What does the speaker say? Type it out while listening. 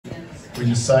we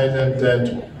decided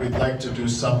that we'd like to do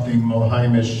something more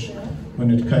Heimish when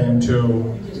it came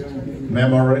to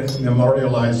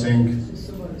memorializing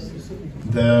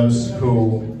those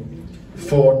who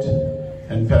fought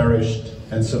and perished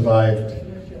and survived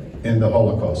in the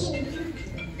Holocaust.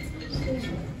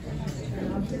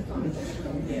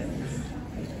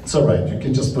 It's all right, you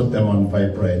can just put them on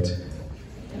vibrate.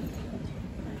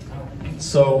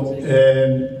 So,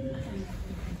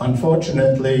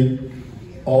 unfortunately,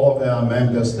 all of our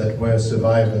members that were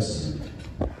survivors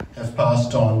have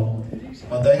passed on,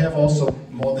 but they have also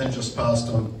more than just passed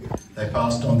on. They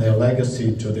passed on their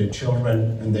legacy to their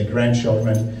children and their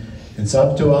grandchildren. It's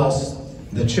up to us,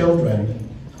 the children,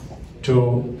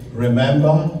 to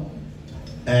remember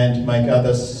and make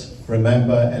others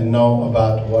remember and know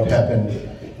about what happened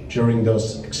during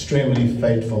those extremely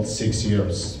fateful 6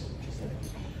 years.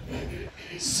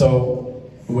 So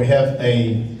we have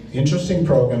an interesting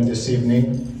program this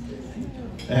evening,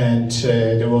 and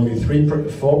there will be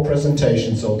four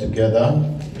presentations altogether.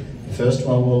 The first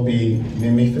one will be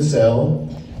Mimi Fiszel,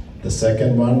 the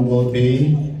second one will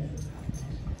be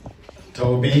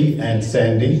Tobie and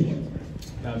Sandy,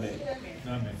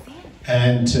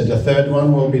 and the third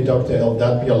one will be Dr.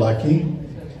 Eldad Bialecki.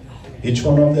 Each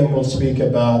one of them will speak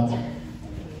about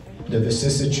the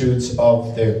vicissitudes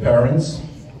of their parents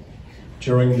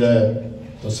during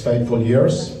those fateful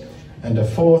years. And the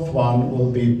fourth one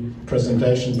will be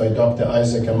presentation by Dr.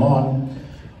 Isaac Amon,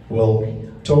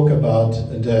 will talk about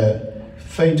the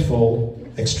fateful,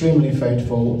 extremely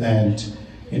fateful and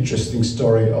interesting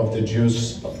story of the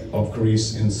Jews of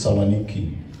Greece in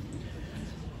Saloniki.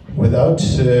 I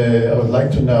would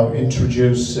like to now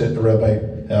introduce Rabbi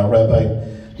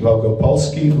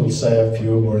Logopolsky, who will say a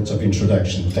few words of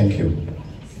introduction. Thank you.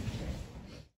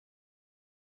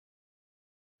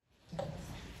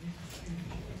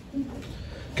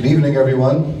 Good evening,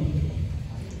 everyone.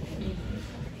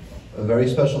 A very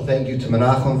special thank you to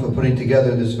Menachem for putting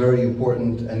together this very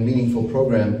important and meaningful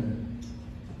program.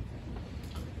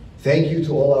 Thank you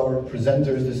to all our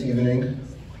presenters this evening,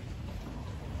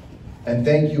 and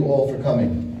thank you all for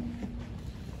coming.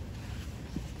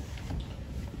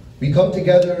 We come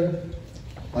together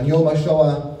on Yom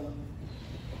Hashoah.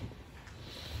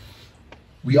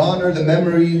 We honor the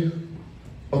memory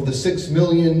of the 6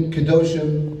 million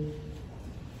Kedoshim,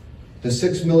 the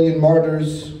 6 million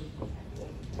martyrs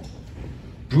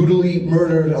brutally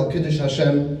murdered al Kiddush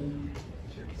Hashem.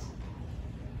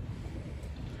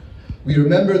 We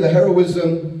remember the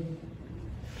heroism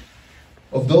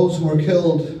of those who were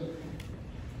killed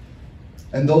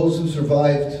and those who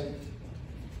survived.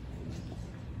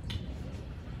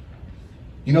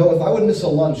 You know, if I would miss a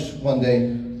lunch one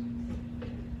day,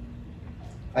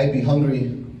 I'd be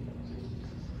hungry,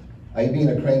 I'd be in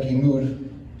a cranky mood.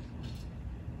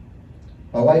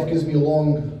 My wife gives me a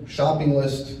long shopping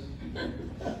list,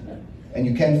 and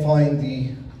you can't find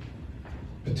the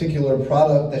particular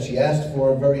product that she asked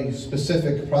for, a very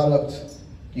specific product.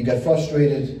 You get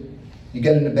frustrated, you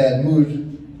get in a bad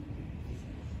mood.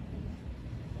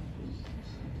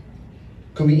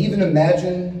 Could we even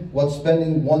imagine what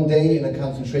spending one day in a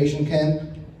concentration camp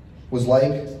was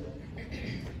like?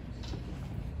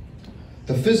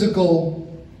 The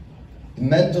physical,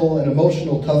 mental, and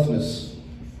emotional toughness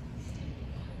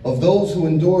of those who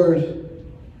endured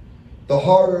the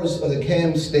horrors of the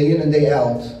camps day in and day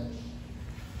out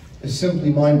is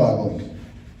simply mind-boggling.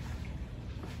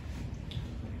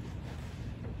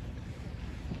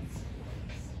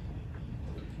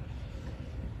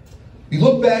 We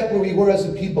look back where we were as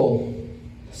a people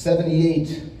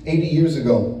 78, 80 years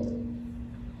ago.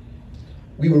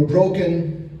 We were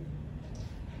broken,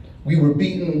 we were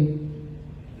beaten,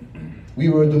 we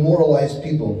were a demoralized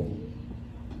people.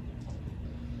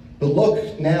 But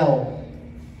look now,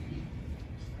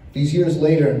 these years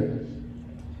later,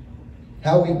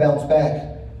 how we bounce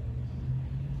back.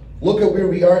 Look at where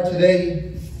we are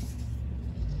today.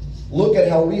 Look at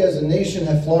how we as a nation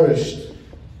have flourished.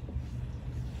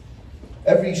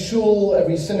 Every shul,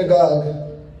 every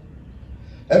synagogue,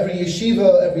 every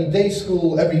yeshiva, every day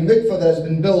school, every mikveh that has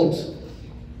been built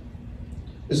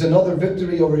is another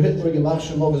victory over Hitler, Yamach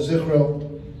Shemo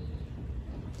v'Zichro.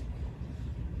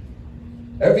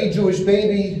 Every Jewish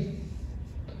baby,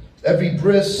 every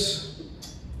bris,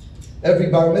 every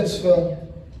bar mitzvah,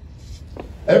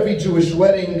 every Jewish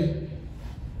wedding,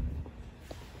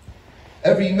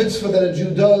 every mitzvah that a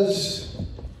Jew does,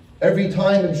 every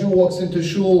time a Jew walks into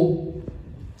shul,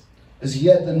 is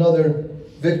yet another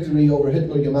victory over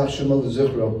Hitler, Yamach Shemo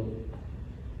v'Zichro.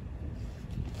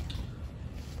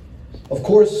 Of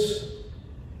course,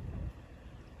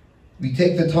 we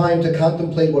take the time to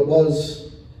contemplate what was.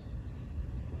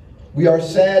 We are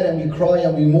sad and we cry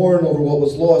and we mourn over what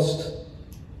was lost.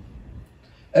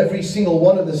 Every single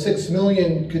one of the 6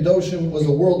 million Kedoshim was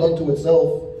a world unto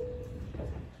itself.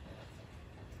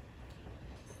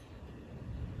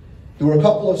 There were a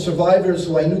couple of survivors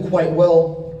who I knew quite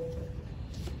well.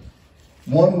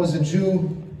 One was a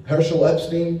Jew, Herschel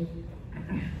Epstein,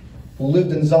 who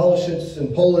lived in Zaleszyce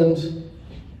in Poland,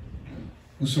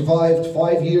 who survived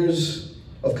 5 years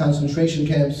of concentration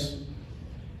camps.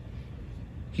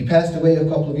 He passed away a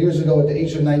couple of years ago at the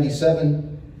age of 97.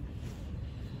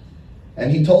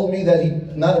 And he told me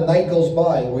that not a night goes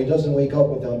by where he doesn't wake up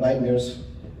without nightmares.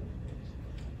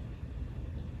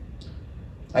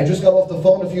 I just got off the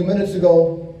phone a few minutes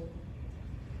ago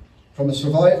from a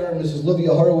survivor, Mrs.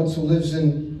 Livia Horowitz, who lives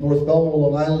in North Belmore,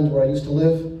 Long Island, where I used to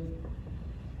live.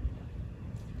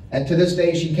 And to this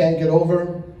day, she can't get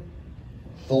over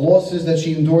the losses that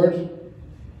she endured.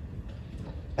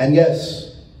 And yes,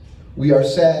 we are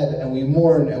sad and we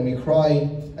mourn and we cry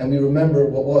and we remember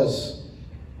what was.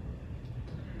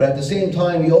 But at the same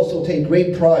time, we also take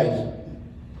great pride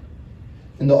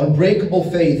in the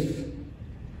unbreakable faith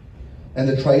and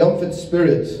the triumphant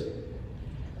spirit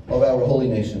of our holy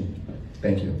nation.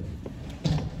 Thank you.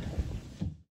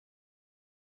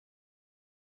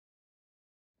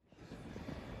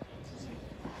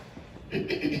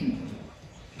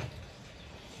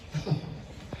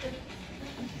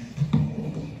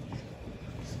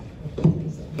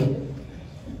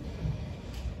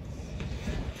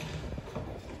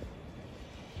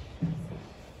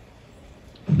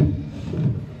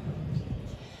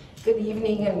 Good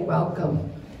evening and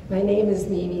welcome. My name is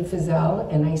Mimi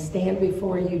Fiszel, and I stand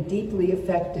before you deeply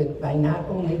affected by not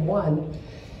only one,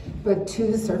 but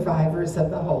two survivors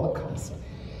of the Holocaust.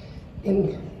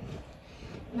 In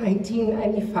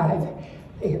 1995,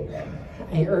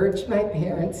 I urged my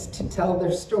parents to tell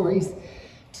their stories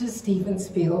to Steven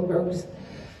Spielberg's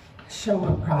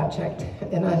Hashoah project,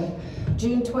 and on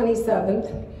June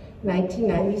 27th,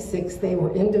 1996, they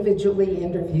were individually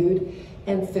interviewed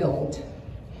and filmed.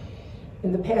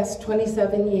 In the past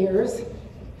 27 years,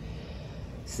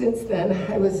 since then,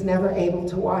 I was never able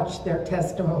to watch their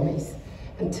testimonies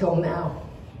until now.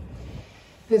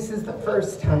 This is the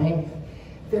first time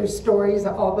their stories,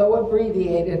 although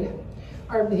abbreviated,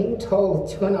 are being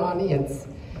told to an audience.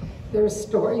 Their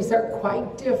stories are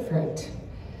quite different,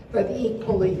 but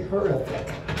equally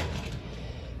horrific.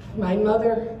 My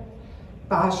mother,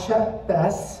 Basha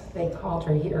Bess, they called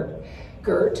her here,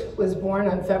 Gert, was born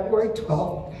on February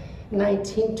 12th,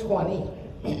 1920.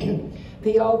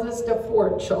 The oldest of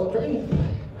 4 children,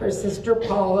 her sister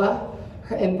Paula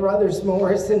and brothers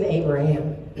Morris and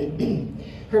Abraham.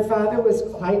 Her father was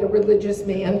quite a religious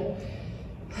man.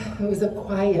 He was a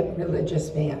quiet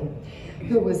religious man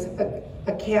who was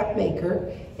a cap maker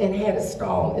and had a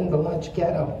stall in the lunch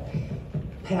ghetto,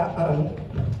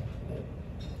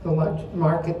 the lunch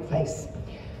marketplace.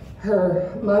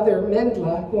 Her mother,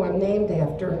 Mendla, who I'm named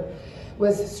after,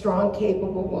 was a strong,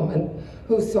 capable woman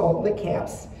who sold the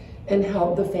caps and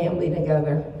held the family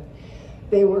together.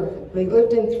 They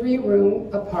lived in a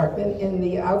 3-room apartment in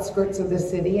the outskirts of the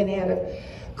city and had a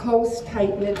close,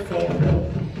 tight-knit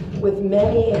family with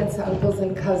many aunts, uncles,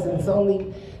 and cousins.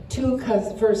 Only 2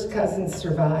 first cousins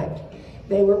survived.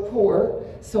 They were poor,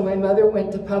 so my mother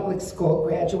went to public school,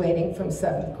 graduating from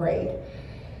 7th grade.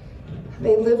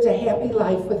 They lived a happy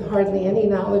life with hardly any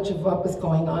knowledge of what was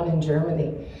going on in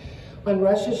Germany. On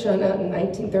Rosh Hashanah in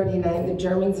 1939, the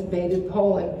Germans invaded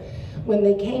Poland. When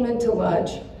they came into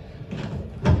Lodz,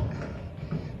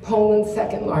 Poland's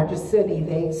second largest city,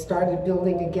 they started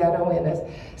building a ghetto in a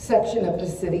section of the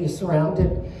city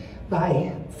surrounded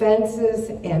by fences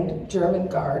and German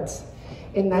guards.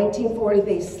 In 1940,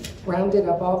 they rounded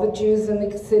up all the Jews in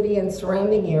the city and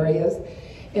surrounding areas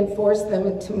and forced them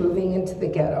into moving into the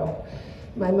ghetto.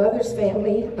 My mother's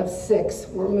family of 6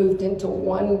 were moved into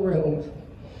 1 room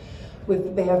with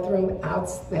the bathroom,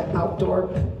 outdoor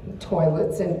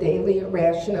toilets, and daily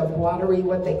ration of watery,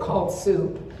 what they called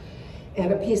soup,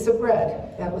 and a piece of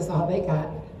bread. That was all they got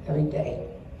every day.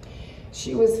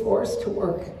 She was forced to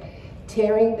work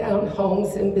tearing down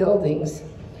homes and buildings.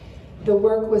 The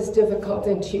work was difficult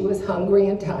and she was hungry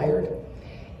and tired.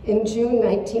 In June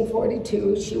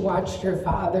 1942, she watched her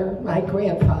father, my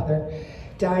grandfather,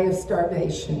 die of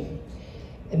starvation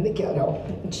in the ghetto.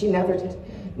 And she never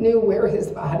knew where his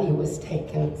body was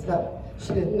taken, so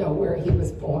she didn't know where he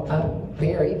was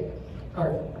buried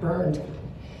or burned.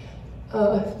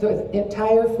 The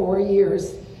entire 4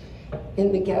 years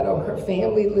in the ghetto, her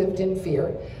family lived in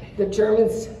fear. The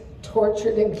Germans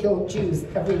tortured and killed Jews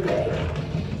every day.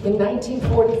 In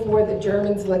 1944, the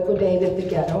Germans liquidated the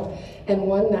ghetto And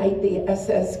one night the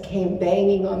SS came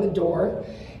banging on the door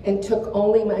and took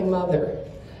only my mother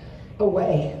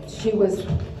away. She was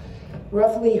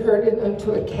roughly herded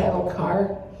onto a cattle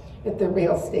car at the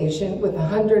rail station with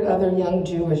 100 other young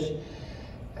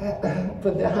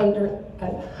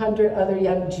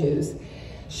Jews,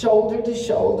 shoulder to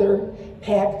shoulder,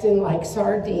 packed in like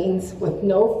sardines with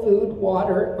no food,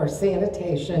 water, or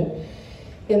sanitation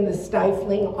in the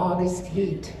stifling August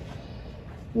heat,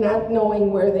 not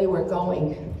knowing where they were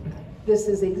going. This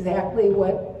is exactly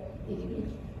what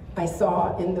I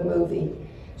saw in the movie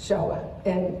Hashoah,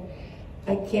 and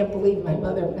I can't believe my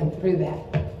mother went through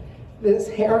that. This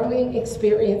harrowing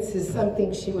experience is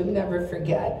something she would never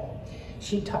forget.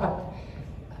 She talked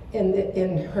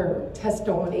in her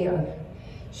testimony,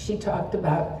 she talked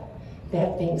about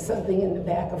that being something in the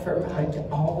back of her mind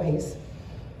always.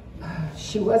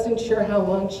 She wasn't sure how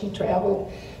long she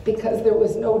traveled because there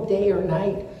was no day or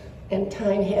night and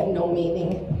time had no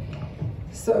meaning.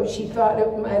 So she thought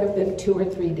it might have been 2 or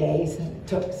 3 days it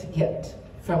took to get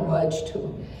from Lodz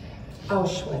to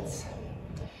Auschwitz.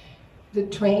 The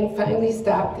train finally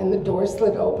stopped and the door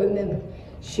slid open and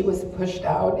she was pushed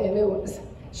out, and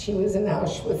she was in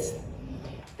Auschwitz.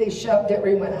 They shoved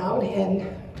everyone out and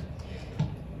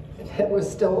that was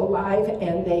still alive,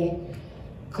 and they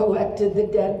collected the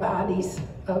dead bodies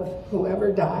of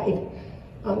whoever died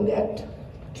on that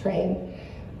train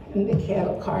in the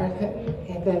cattle car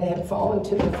that had fallen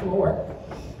to the floor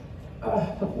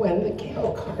when the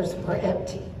cattle cars were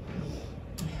empty.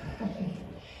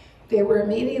 They were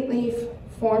immediately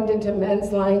formed into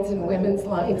men's lines and women's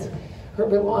lines. Her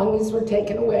belongings were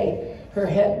taken away. Her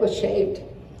head was shaved.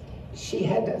 She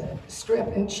had to strip,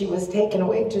 and she was taken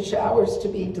away to showers to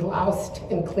be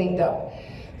deloused and cleaned up.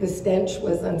 The stench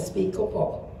was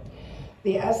unspeakable.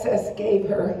 The SS gave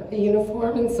her a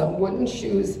uniform and some wooden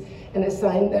shoes and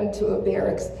assigned them to a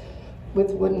barracks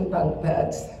with wooden bunk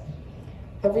beds.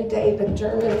 Every day the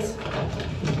Germans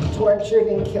tortured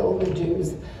and killed the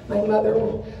Jews. My mother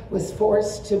was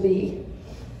forced to be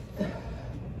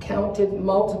counted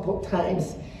multiple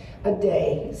times a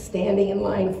day, standing in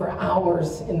line for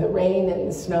hours in the rain and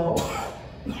the snow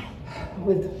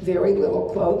with very little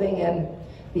clothing and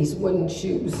these wooden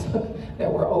shoes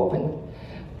that were open.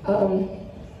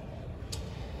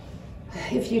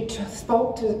 If you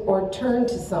spoke to or turned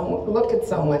to someone, look at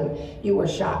someone, you were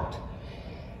shocked.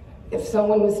 If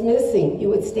someone was missing, you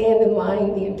would stand in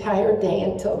line the entire day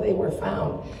until they were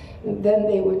found. And then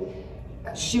they would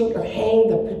shoot or hang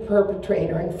the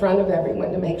perpetrator in front of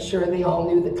everyone to make sure they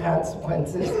all knew the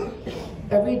consequences.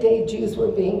 Every day Jews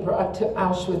were being brought to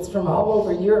Auschwitz from all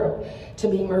over Europe to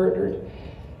be murdered.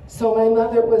 So my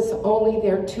mother was only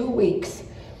there 2 weeks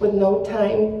with no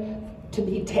time to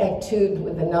be tattooed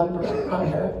with a number on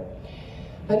her.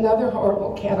 Another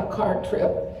horrible cattle car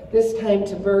trip, this time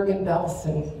to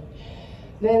Bergen-Belsen.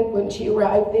 Then when she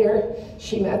arrived there,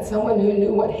 she met someone who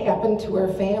knew what happened to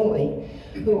her family,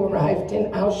 who arrived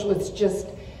in Auschwitz just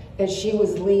as she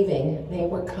was leaving. They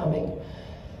were coming.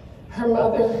 Her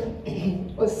mother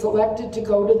was selected to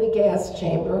go to the gas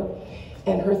chamber,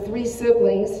 and her 3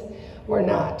 siblings were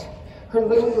not. Her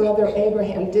little brother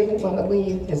Abraham didn't want to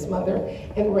leave his mother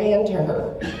and ran to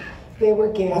her. They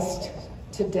were gassed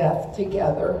to death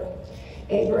together.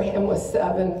 Abraham was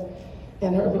 7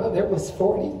 and her mother was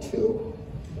 42.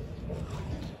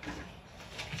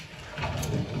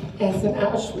 As in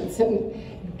Auschwitz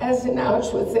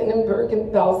and in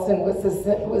Bergen-Belsen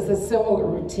was a similar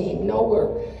routine.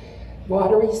 No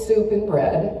watery soup and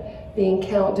bread, being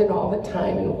counted all the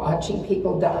time and watching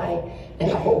people die and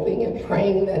hoping and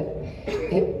praying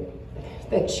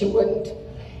that she wouldn't.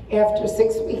 After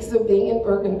 6 weeks of being in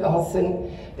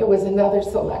Bergen-Belsen, there was another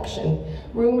selection.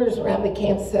 Rumors around the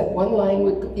camp said one line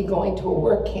would be going to a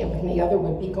work camp and the other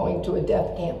would be going to a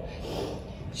death camp.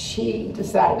 She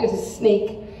decided to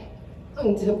sneak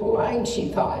into the line she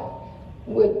thought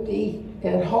would be,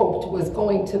 and hoped was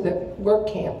going to the work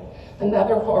camp.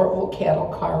 Another horrible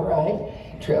cattle car ride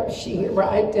trip. She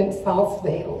arrived in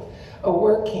Southvale, a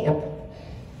work camp,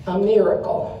 a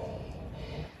miracle.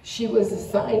 She was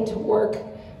assigned to work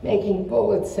making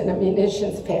bullets in a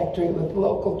munitions factory with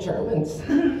local Germans.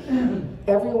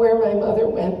 Everywhere my mother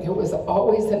went, there was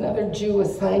always another Jew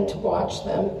assigned to watch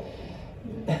them.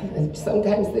 And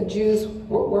sometimes the Jews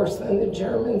were worse than the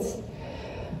Germans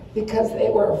because they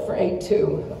were afraid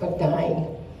too of dying.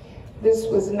 This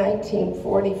was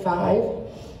 1945,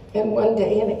 and one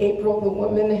day in April, the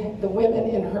women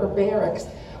in her barracks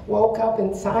woke up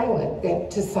in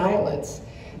silence.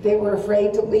 They were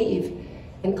afraid to leave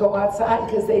and go outside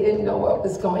because they didn't know what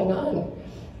was going on.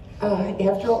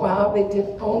 After a while, they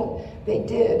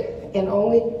did, and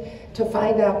only to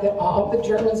find out that all the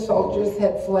German soldiers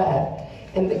had fled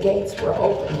and the gates were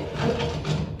open.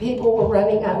 People were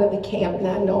running out of the camp,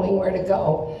 not knowing where to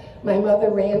go. My mother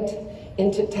ran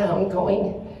into town,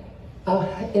 going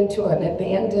into an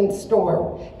abandoned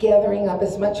store, gathering up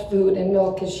as much food and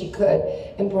milk as she could,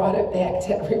 and brought it back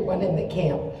to everyone in the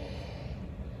camp.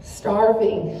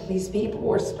 Starving, these people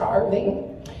were starving.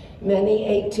 Many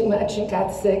ate too much and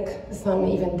got sick, some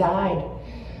even died.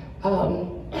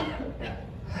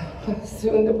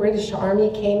 Soon the British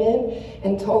Army came in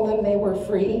and told them they were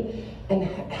free and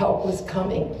help was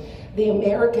coming. The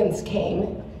Americans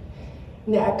came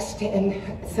next and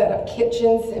set up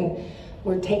kitchens and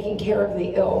were taking care of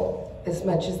the ill as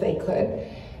much as they could.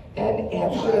 And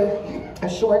after a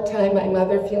short time, my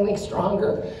mother, feeling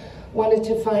stronger, wanted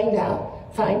to find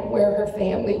where her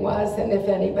family was and if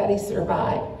anybody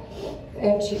survived.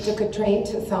 And she took a train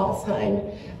to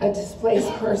Salzheim, a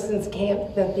displaced persons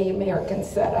camp that the Americans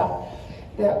set up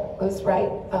that was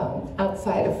right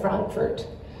outside of Frankfurt,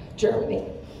 Germany.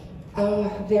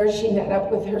 There she met up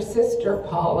with her sister,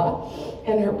 Paula,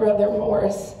 and her brother,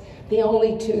 Morris, the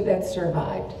only two that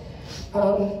survived.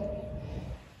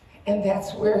 And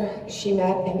that's where she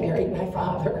met and married my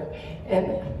father.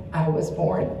 And I was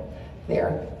born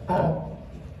there,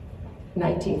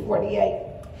 1948.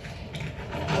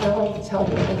 I want to tell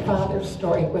you my father's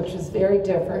story, which is very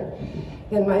different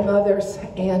than my mother's,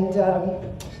 and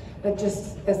but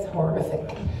just as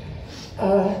horrific.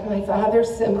 My father,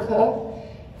 Simcha,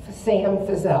 Sam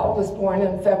Fiszel, was born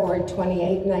on February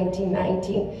 28,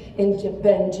 1919 in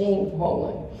Będzin,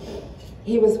 Poland.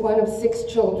 He was one of 6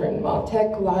 children,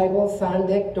 Maltek, Leibel,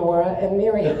 Sandek, Dora, and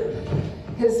Miriam.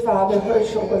 His father,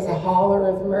 Herschel, was a hauler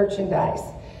of merchandise,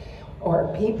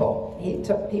 or people. He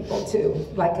took people too,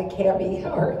 like a cabbie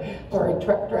or a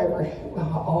truck driver,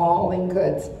 hauling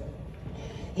goods.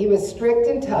 He was strict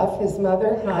and tough. His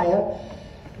mother, Haya,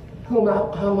 whom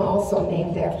I'm also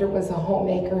named after, was a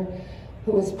homemaker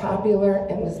who was popular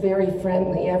and was very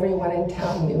friendly. Everyone in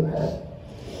town knew her.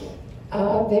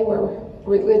 They were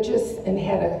religious and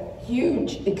had a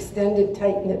huge, extended,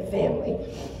 tight-knit family.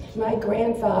 My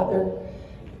grandfather,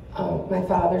 my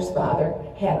father's father,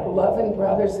 had 11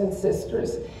 brothers and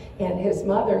sisters, and his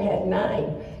mother had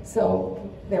 9. So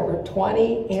there were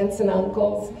 20 aunts and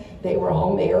uncles. They were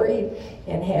all married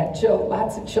and had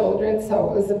lots of children, so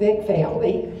it was a big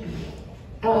family.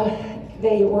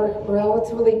 They were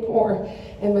relatively poor,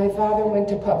 and my father went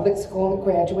to public school and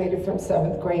graduated from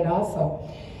 7th grade also.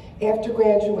 After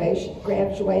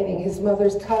graduating, his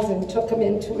mother's cousin took him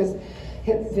into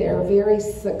their very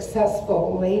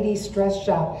successful ladies' dress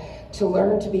shop to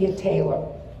learn to be a tailor.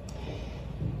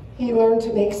 He learned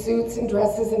to make suits and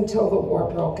dresses until the war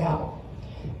broke out.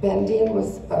 Będzin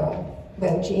was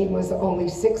only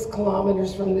 6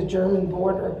 kilometers from the German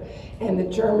border, and the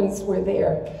Germans were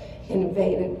there,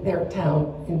 invaded their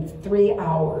town in 3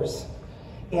 hours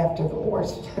after the war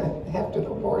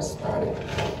started.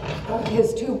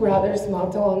 His 2 brothers,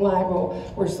 Malto and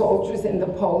Leibel, were soldiers in the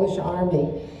Polish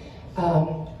army,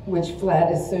 which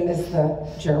fled as soon as the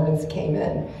Germans came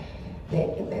in.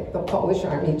 The Polish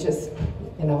army just,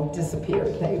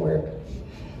 disappeared. They were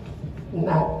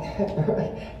not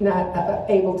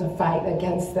able to fight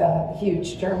against the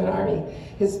huge German army.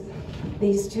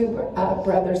 These 2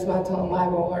 brothers, Malto and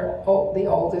Leibel, were the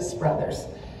oldest brothers.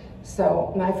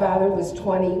 So my father was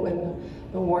 20 when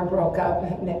the war broke out,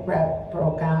 and they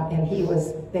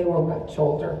were much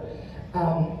older,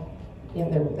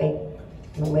 in the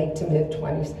late to mid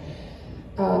 20s.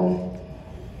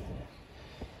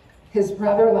 His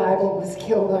brother Leibel was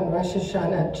killed on Rosh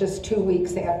Hashanah just 2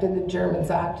 weeks after the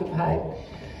Germans occupied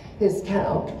his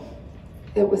town.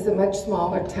 It was a much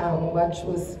smaller town, which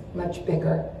was much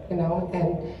bigger, and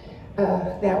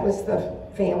that was the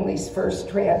family's first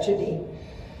tragedy.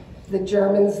 The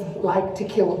Germans liked to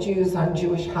kill Jews on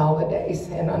Jewish holidays,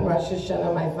 and on Rosh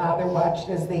Hashanah, my father watched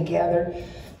as they gathered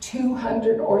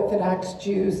 200 Orthodox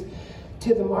Jews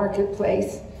to the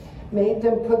marketplace, made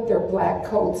them put their black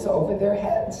coats over their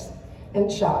heads, and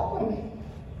shot them.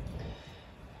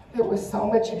 There was so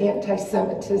much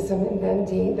anti-Semitism in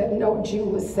Będzin that no Jew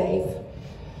was safe.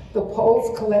 The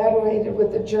Poles collaborated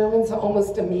with the Germans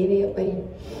almost immediately.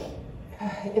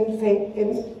 In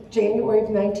January of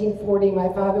 1940, my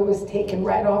father was taken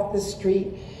right off the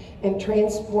street and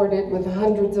transported with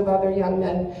hundreds of other young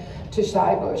men to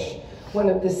Scheibusch, one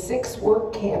of the 6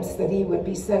 work camps that he would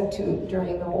be sent to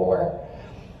during the war.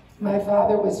 My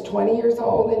father was 20 years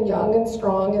old and young and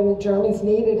strong, and the Germans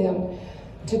needed him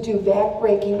to do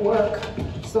back-breaking work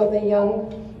so the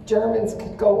young Germans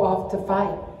could go off to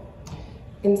fight.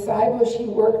 In Scheibusch, he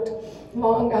worked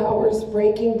long hours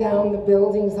breaking down the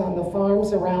buildings on the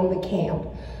farms around the camp.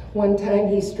 One time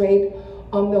he strayed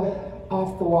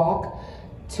off the walk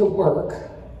to work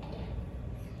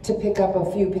to pick up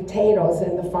a few potatoes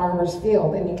in the farmer's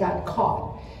field, and he got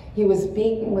caught. He was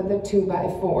beaten with a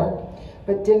 2x4,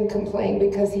 but didn't complain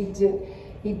because if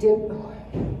he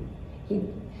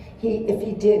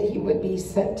did, he would be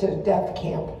sent to death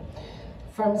camp.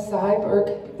 From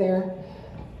Cyberg,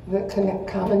 the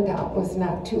commandant was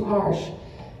not too harsh.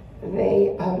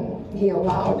 He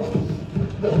allowed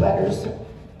the letters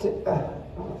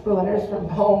from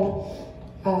home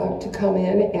to come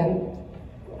in, and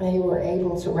they were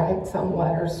able to write some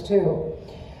letters too.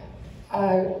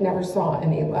 I never saw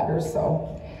any letters,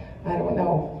 so I don't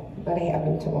know what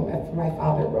happened to him if my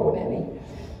father wrote any.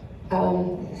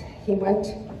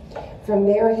 From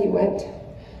there he went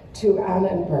to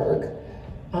Annenberg,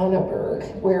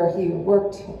 where he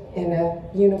worked in a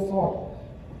uniform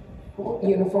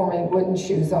and wooden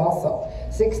shoes also.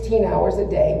 16 hours a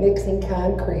day, mixing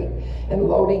concrete and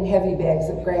loading heavy bags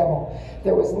of gravel.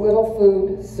 There was little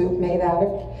food, soup made out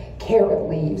of carrot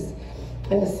leaves,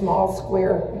 and a small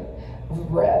square of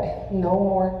bread. No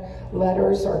more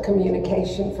letters or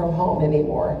communication from home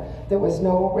anymore. There was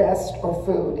no rest or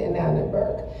food in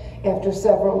Annenberg. After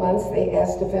several months, they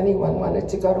asked if anyone wanted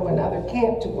to go to another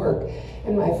camp to work,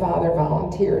 and my father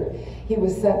volunteered. He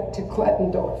was sent to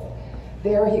Klettendorf.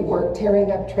 There he worked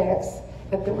tearing up tracks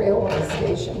at the railroad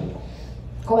station.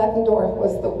 Klettendorf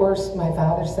was the worst, my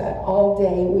father said. All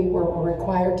day we were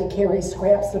required to carry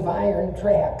scraps of iron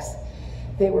tracks.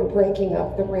 They were breaking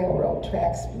up the railroad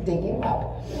tracks, digging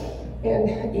up, and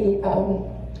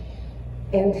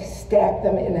stacked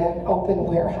them in an open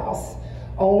warehouse.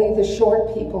 Only the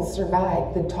short people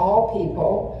survived. The tall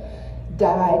people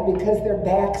died because their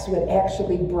backs would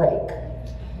actually break.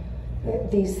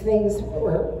 These things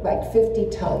were like 50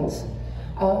 tons,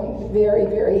 very,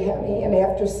 very heavy. And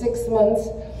after 6 months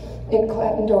in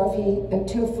Klettendorf, he and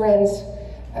two friends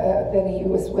that he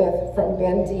was with from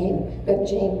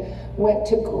Benjin went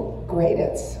to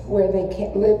Graditz, where they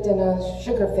lived in a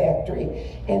sugar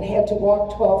factory and had to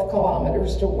walk 12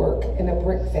 kilometers to work in a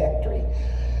brick factory.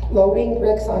 Loading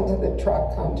bricks onto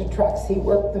trucks. He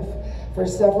worked for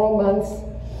several months,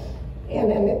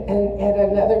 and at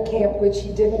another camp, which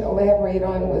he didn't elaborate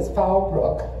on, was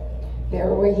Fallbrook,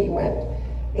 there where he went.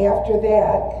 After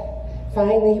that,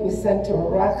 finally he was sent to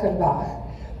Rachenbach,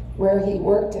 where he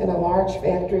worked in a large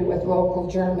factory with local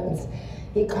Germans.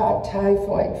 He caught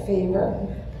typhoid fever,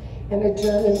 and a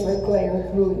German bricklayer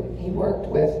who he worked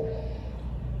with,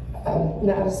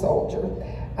 not a soldier,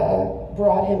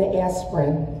 brought him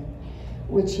aspirin,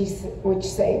 which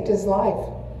saved his life.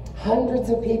 Hundreds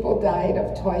of people died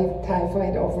of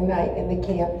typhoid overnight in the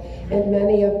camp, and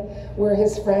many were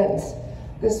his friends.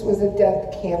 This was a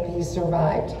death camp he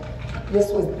survived.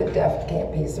 This was the death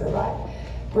camp he survived.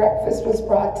 Breakfast was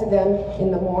brought to them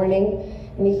in the morning,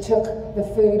 and he took the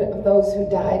food of those who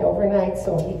died overnight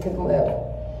so he could live.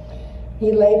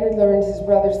 He later learned his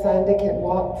brother Sandik had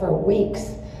walked for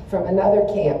weeks from another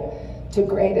camp to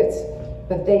Graditz,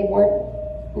 but they weren't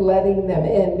letting them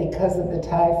in because of the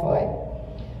typhoid.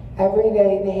 Every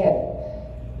day they had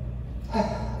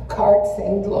carts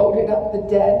and loaded up the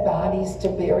dead bodies to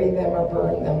bury them or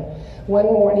burn them. One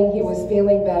morning he was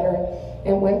feeling better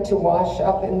and went to wash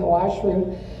up in the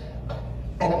washroom,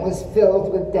 and it was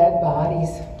filled with dead bodies,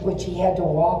 which he had to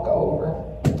walk over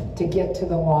to get to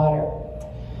the water.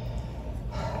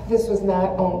 This was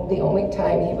not the only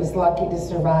time he was lucky to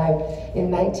survive.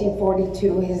 In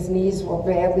 1942, his knees were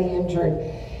badly injured,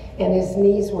 and his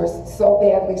knees were so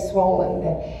badly swollen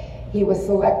that he was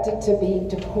selected to be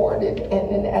deported,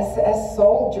 and an SS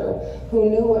soldier who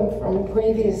knew him from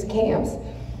previous camps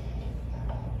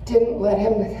didn't let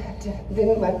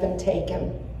them take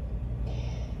him.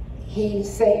 He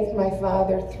saved my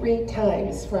father 3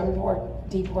 times from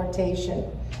deportation.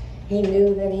 He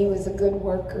knew that he was a good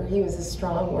worker, he was a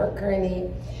strong worker, and he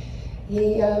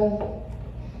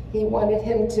wanted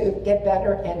him to get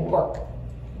better and work.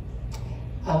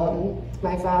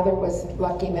 My father was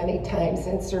lucky many times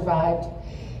and survived.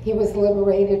 He was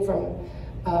liberated from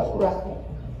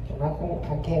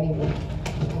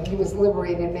he was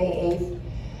liberated May 8th,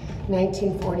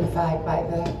 1945 by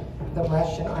the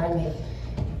Russian army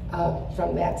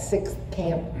from that 6th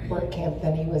work camp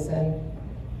that he was in.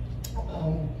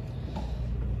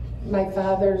 My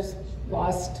father's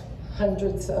lost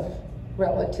hundreds of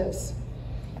relatives,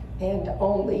 and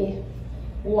only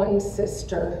one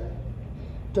sister,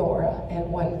 Dora,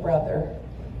 and one brother,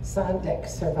 Sandik,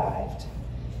 survived.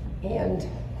 And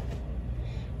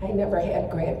I never had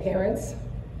grandparents.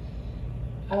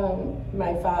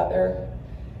 My father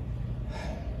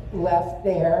left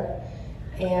there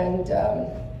and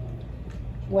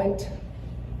went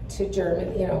to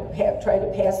Germany, you know, tried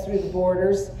to pass through the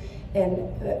borders, and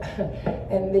the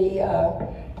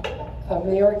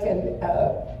American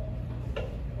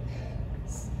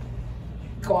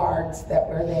guards that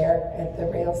were there at the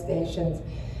rail stations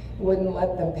wouldn't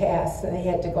let them pass, and they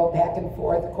had to go back and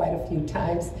forth quite a few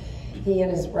times. He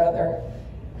and his brother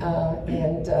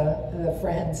and the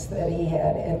friends that he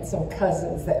had, and some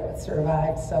cousins that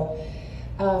survived. So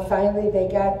finally they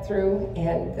got through,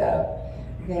 and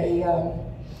they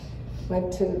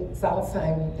went to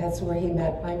Salzheim. That's where he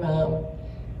met my mom.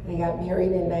 They got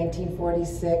married in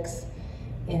 1946,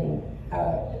 and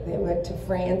they went to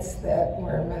France,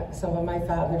 where some of my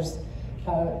father's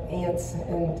aunts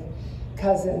and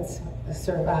cousins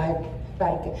survived.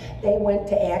 They went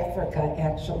to Africa,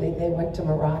 actually. They went to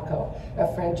Morocco, a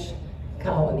French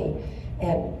colony,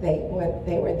 and they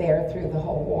were there through the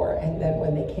whole war. And then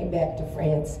when they came back to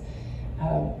France,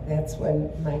 that's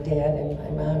when my dad and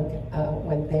my mom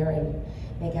went there, and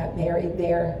they got married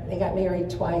there. They got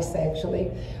married twice, actually.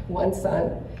 Once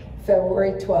on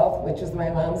February 12th, which is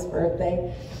my mom's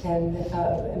birthday, and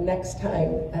next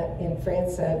time in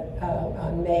France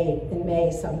in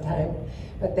May sometime.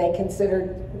 But they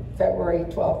considered February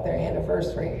 12th their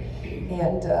anniversary,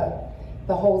 and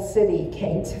the whole city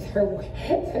came to their.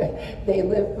 They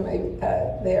lived my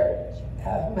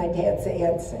dad's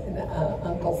aunts and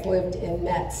uncles lived in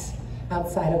Metz,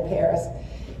 outside of Paris,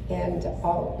 and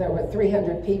there were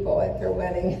 300 people at their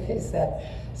wedding. They said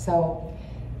so.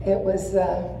 It was,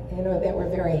 you know, they were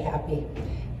very happy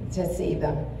to see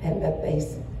them and that they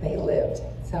lived.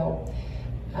 So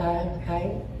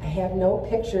I have no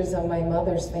pictures of my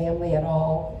mother's family at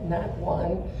all, not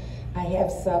one. I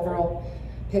have several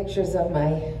pictures of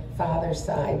my father's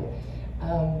side,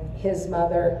 his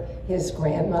mother, his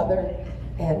grandmother,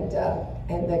 and the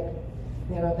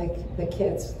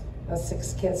kids, the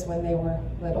 6 kids when they were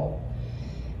little.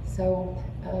 So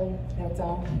that's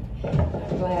all.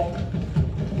 I'm glad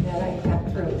that I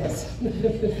got through this.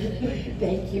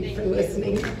 Thank you for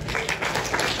listening.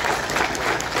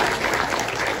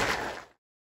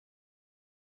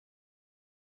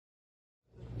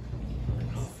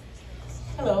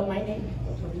 Hello, my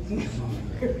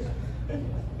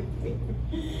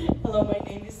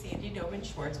name is Sandy Dobin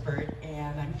Schwartzberg,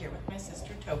 and I'm here with my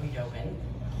sister Tobie Dobin,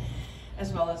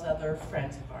 as well as other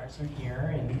friends of ours are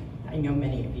here, and I know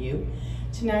many of you.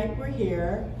 Tonight we're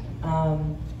here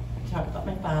to talk about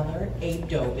my father, Abe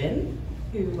Dobin,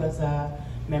 who was a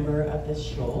member of this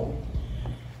shul,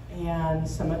 and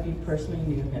some of you personally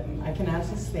knew him. I can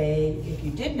honestly say, if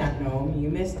you did not know him, you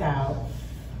missed out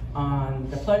on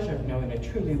the pleasure of knowing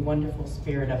a truly wonderful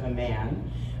spirit of a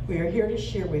man. We are here to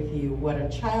share with you what a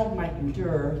child might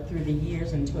endure through the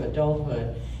years into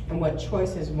adulthood, and what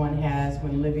choices one has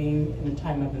when living in a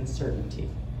time of uncertainty.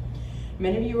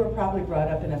 Many of you were probably brought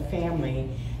up in a family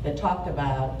that talked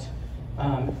about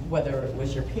whether it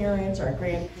was your parents or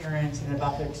grandparents, and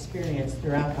about their experience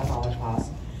throughout the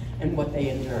Holocaust and what they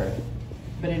endured.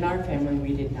 But in our family,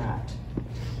 we did not.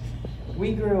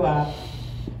 We grew up,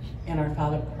 and our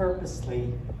father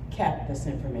purposely kept this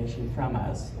information from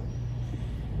us.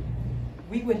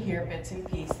 We would hear bits and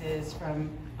pieces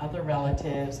from other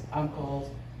relatives,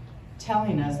 uncles,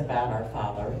 telling us about our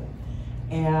father,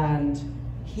 and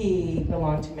he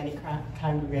belonged to many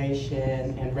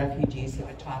congregations and refugees who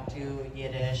would talk to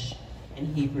Yiddish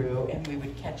and Hebrew, and we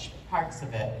would catch parts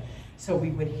of it. So we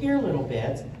would hear little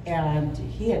bits, and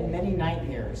he had many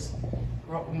nightmares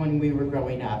when we were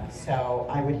growing up, so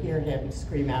I would hear him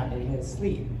scream out in his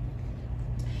sleep.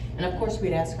 And of course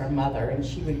we'd ask our mother, and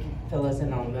she would fill us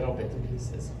in on little bits and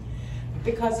pieces. But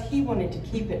because he wanted to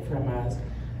keep it from us,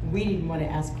 we didn't want to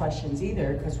ask questions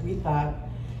either, because we thought,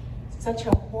 such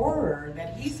a horror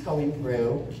that he's going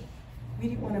through, we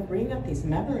didn't want to bring up these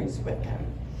memories with him.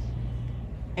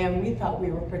 And we thought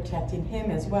we were protecting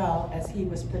him as well as he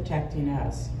was protecting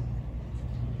us.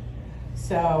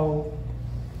 So,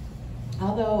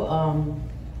 although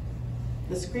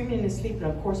the screaming in his sleep, and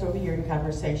of course overhearing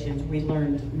conversations, we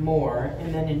learned more,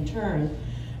 and then in turn,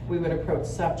 we would approach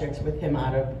subjects with him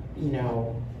out of, you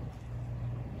know,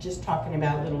 just talking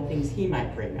about little things he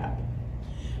might bring up.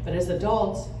 But as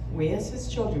adults, we as his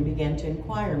children began to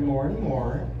inquire more and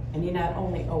more, and he not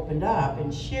only opened up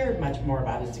and shared much more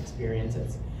about his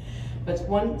experiences, but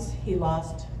once he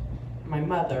lost my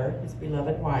mother, his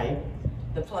beloved wife,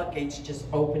 the floodgates just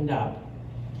opened up.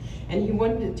 And he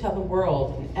wanted to tell the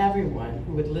world and everyone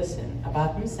who would listen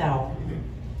about himself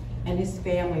and his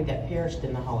family that perished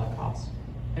in the Holocaust.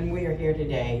 And we are here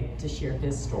today to share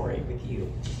his story with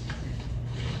you.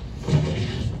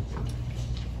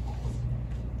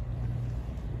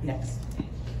 Next.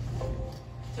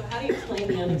 So how do you explain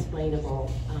the unexplainable?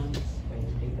 Where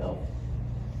did you go?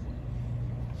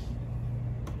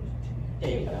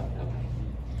 There you go.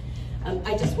 Okay.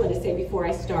 I just want to say before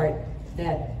I start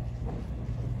that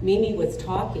Mimi was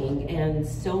talking, and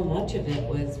so much of it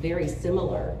was very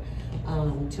similar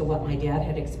to what my dad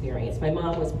had experienced. My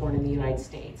mom was born in the United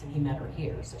States, and he met her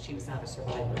here, so she was not a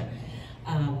survivor.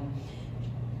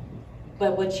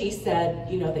 But what she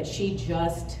said, you know, that she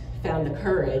just found the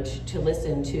courage to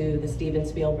listen to the Steven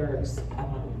Spielberg's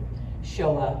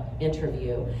Shoah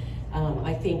interview.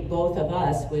 I think both of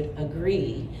us would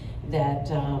agree that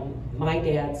my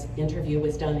dad's interview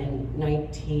was done in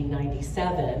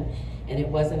 1997, and it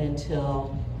wasn't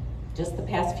until just the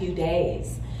past few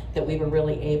days that we were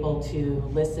really able to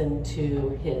listen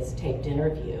to his taped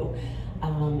interview.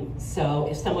 So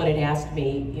if someone had asked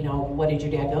me, you know, what did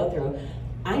your dad go through?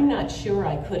 I'm not sure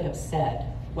I could have said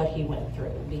what he went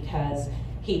through because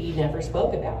he never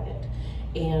spoke about it.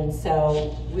 And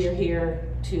so we're here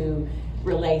to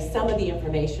relay some of the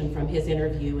information from his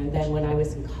interview. And then when I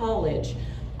was in college,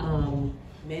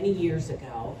 many years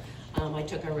ago, I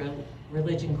took a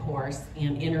religion course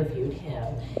and interviewed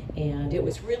him. And it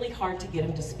was really hard to get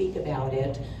him to speak about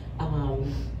it.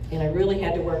 And I really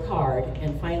had to work hard,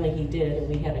 and finally he did, and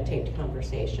we had a taped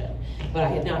conversation. But I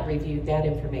had not reviewed that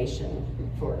information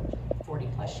for 40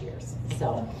 plus years.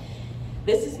 So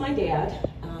this is my dad,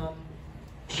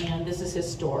 and this is his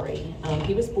story.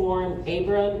 He was born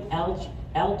Abram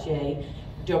L.J.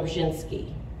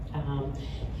 Dobrzynski.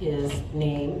 His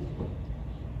name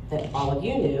that all of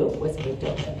you knew was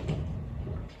Dobin.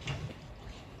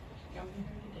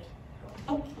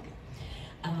 Oh.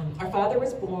 Our father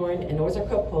was born in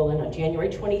Ozarko, Poland on January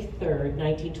 23rd,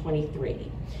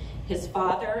 1923. His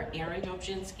father, Aaron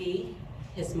Dobrzynski,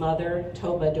 his mother,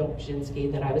 Tobie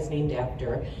Dobrzynski, that I was named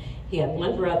after. He had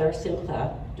one brother,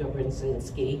 Simcha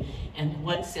Dobrzynski, and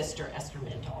one sister, Esther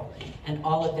Mindel, and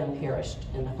all of them perished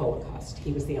in the Holocaust.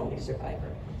 He was the only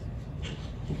survivor.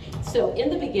 So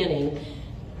in the beginning,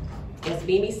 as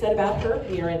Mimi said about her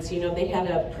parents, you know, they had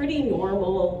a pretty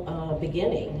normal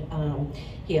beginning.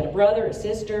 He had a brother, a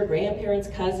sister, grandparents,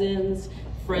 cousins,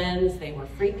 friends. They were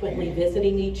frequently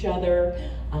visiting each other.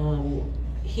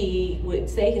 He would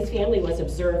say his family was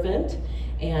observant,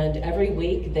 and every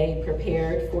week they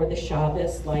prepared for the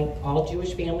Shabbos like all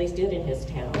Jewish families did in his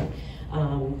town.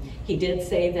 He did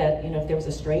say that, you know, if there was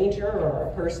a stranger or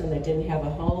a person that didn't have a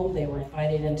home, they were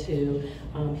invited into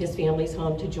his family's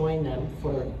home to join them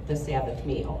for the Sabbath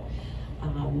meal.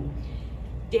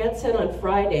 Dad said on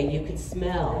Friday you could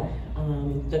smell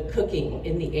the cooking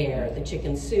in the air, the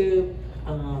chicken soup.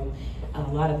 A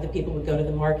lot of the people would go to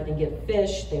the market and get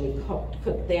fish. They would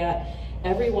cook that.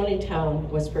 Everyone in town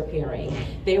was preparing.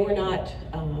 They were not,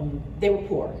 they were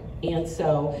poor, and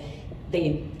so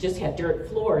they just had dirt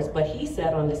floors, but he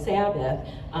said on the Sabbath,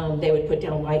 they would put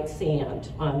down white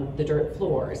sand on the dirt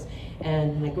floors.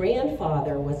 And my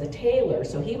grandfather was a tailor,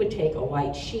 so he would take a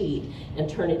white sheet and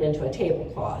turn it into a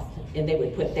tablecloth, and they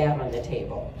would put that on the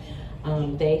table.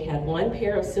 They had one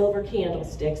pair of silver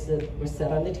candlesticks that were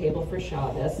set on the table for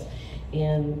Shabbos,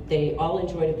 and they all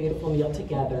enjoyed a beautiful meal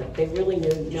together. They really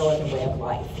knew no other way of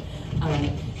life.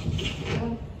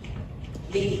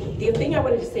 The thing I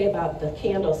wanted to say about the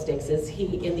candlesticks is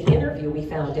in the interview we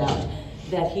found out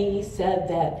that he said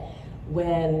that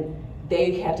when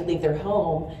they had to leave their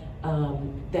home,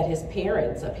 that his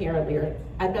parents apparently, or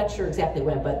I'm not sure exactly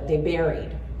when, but they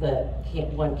buried the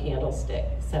one candlestick,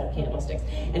 set of candlesticks.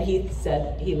 And he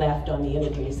said, he laughed on the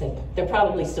interview, he said, they're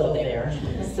probably still there.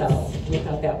 So we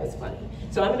thought that was funny.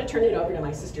 So I'm gonna turn it over to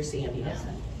my sister Sandy now.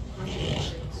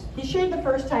 He shared the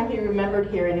first time he remembered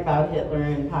hearing about Hitler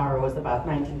in power was about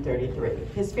 1933.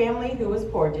 His family, who was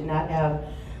poor, did not have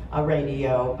a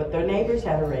radio, but their neighbors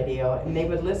had a radio, and they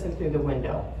would listen through the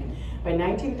window. By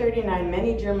 1939,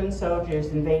 many German soldiers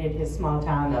invaded his small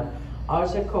town of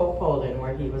Ozarko, Poland,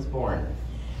 where he was born.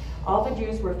 All the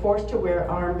Jews were forced to wear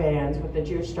armbands with the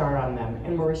Jewish star on them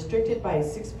and were restricted by a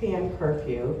 6 p.m.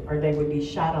 curfew, or they would be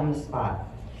shot on the spot.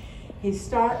 He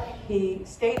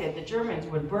stated the Germans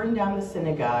would burn down the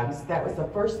synagogues. That was the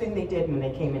first thing they did when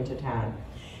they came into town.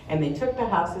 And they took the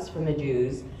houses from the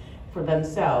Jews for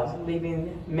themselves,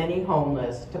 leaving many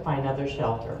homeless to find other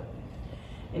shelter.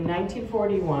 In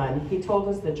 1941, he told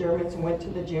us the Germans went to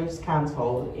the Jewish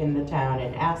council in the town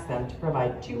and asked them to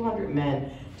provide 200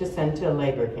 men to send to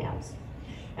labor camps.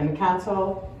 And the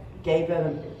council gave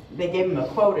them a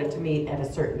quota to meet at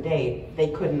a certain date. They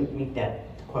couldn't meet that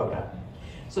quota.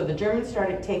 So the Germans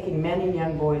started taking men and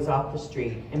young boys off the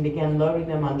street and began loading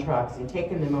them on trucks and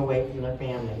taking them away from their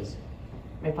families.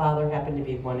 My father happened to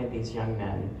be one of these young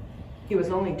men. He was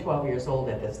only 12 years old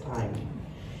at this time.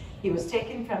 He was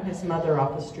taken from his mother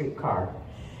off a streetcar.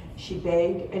 She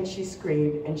begged and she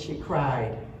screamed and she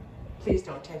cried, "Please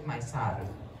don't take my son."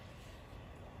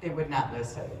 They would not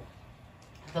listen.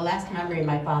 The last memory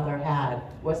my father had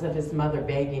was of his mother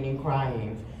begging and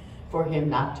crying for him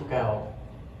not to go.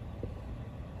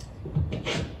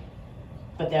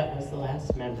 But that was the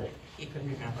last memory he could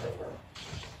remember of her.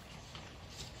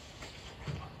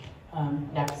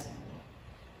 Next.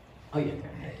 Oh, yeah,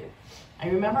 thank you. I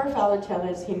remember our father telling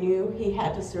us he knew he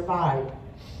had to survive.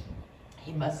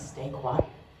 He must stay quiet,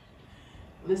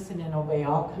 listen and obey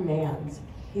all commands.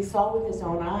 He saw with his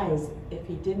own eyes, if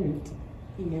he didn't,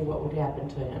 he knew what would happen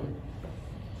to him.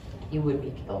 He would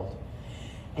be killed.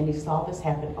 And he saw this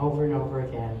happen over and over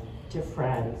again to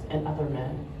friends and other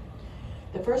men.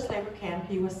 The first labor camp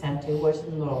he was sent to was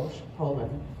in Lodz,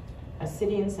 Poland, a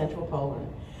city in central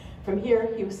Poland. From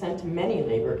here, he was sent to many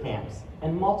labor camps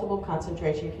and multiple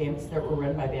concentration camps that were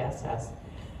run by the SS.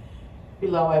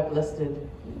 Below, I've listed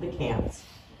the camps.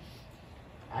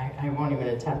 I won't even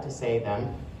attempt to say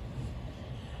them.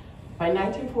 By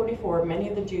 1944, many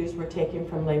of the Jews were taken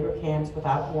from labor camps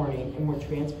without warning and were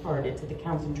transported to the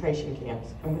concentration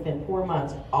camps. And within 4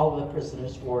 months, all of the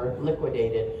prisoners were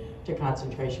liquidated to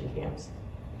concentration camps.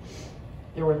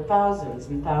 There were thousands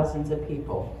and thousands of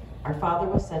people. Our father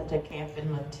was sent to a camp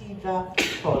in Lativa,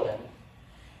 Poland.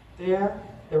 There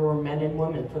were men and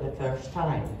women for the first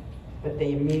time, but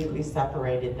they immediately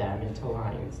separated them into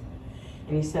lines.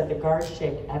 And he said the guards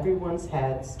shaved everyone's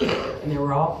heads, and they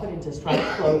were all put into striped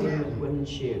clothing with wooden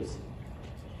shoes.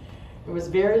 There was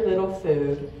very little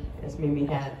food, as Mimi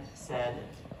had said.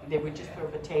 They would just throw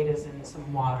potatoes in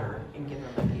some water and give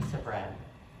them a piece of bread.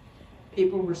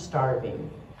 People were starving,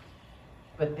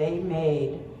 but they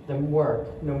made them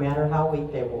work, no matter how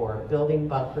weak they were, building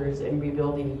bunkers and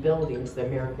rebuilding buildings the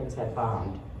Americans had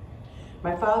bombed.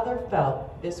 My father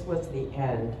felt this was the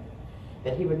end,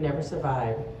 that he would never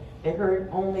survive. They heard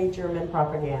only German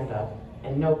propaganda,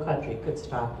 and no country could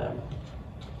stop them.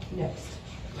 Next.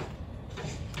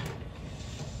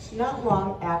 Not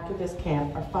long after this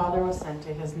camp, our father was sent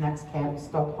to his next camp,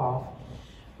 Stokhof.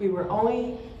 We were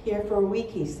only here for a week,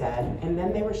 he said, and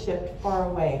then they were shipped far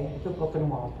away to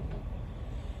Buchenwald.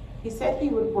 He said he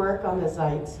would work on the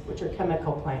Zeitz, which are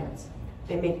chemical plants.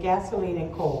 They made gasoline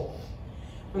and coal.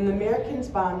 When the Americans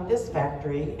bombed this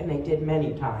factory, and they did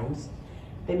many times,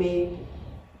 they made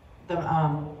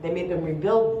them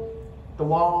rebuild the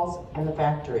walls and the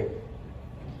factory.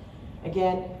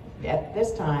 Again, at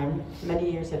this time,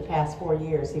 many years had passed, 4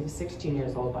 years, he was 16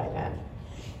 years old by then.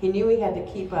 He knew he had to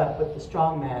keep up with the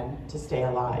strong men to stay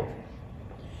alive.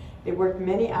 They worked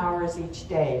many hours each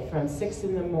day, from 6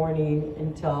 in the morning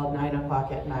until 9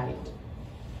 o'clock at night.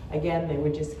 Again, they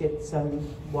would just get some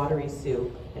watery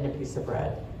soup and a piece of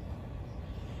bread.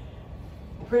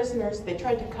 The prisoners, they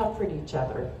tried to comfort each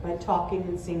other by talking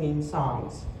and singing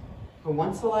songs. But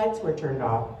once the lights were turned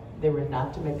off, they were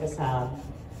not to make a sound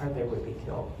or they would be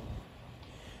killed.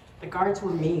 The guards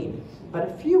were mean, but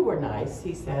a few were nice,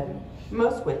 he said.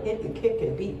 Most would hit and kick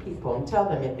and beat people and tell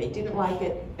them if they didn't like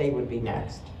it, they would be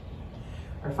next.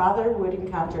 Our father would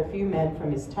encounter a few men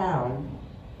from his town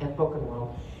at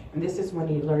Buchenwald, and this is when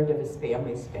he learned of his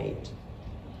family's fate.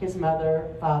 His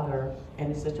mother, father, and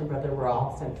his sister and brother were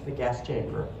all sent to the gas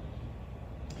chamber.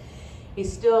 He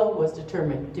still was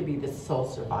determined to be the sole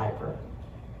survivor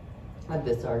of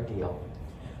this ordeal.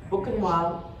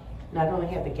 Buchenwald not only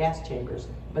had the gas chambers,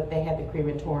 but they had the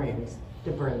crematoriums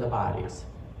to burn the bodies.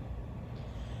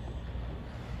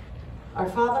 Our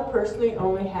father personally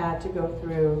only had to go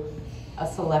through a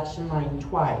selection line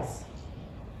twice,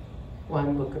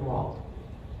 one Buchenwald.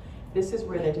 This is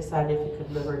where they decided if he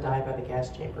could live or die by the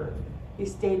gas chamber. He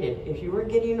stated, if you were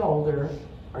getting older,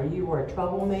 or you were a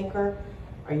troublemaker,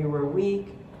 or you were weak,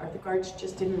 or the guards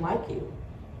just didn't like you,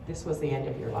 this was the end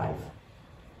of your life.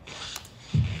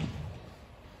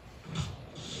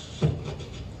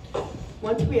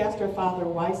 Once we asked our father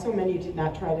why so many did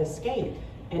not try to escape,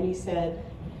 and he said,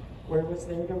 where was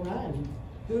there to run?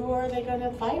 Who are they going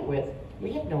to fight with?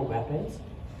 We have no weapons.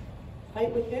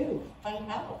 Fight with who? Fight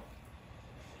how?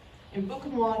 In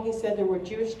Buchenwald, he said there were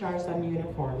Jewish stars on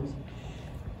uniforms.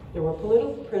 There were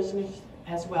political prisoners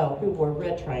as well who wore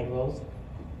red triangles,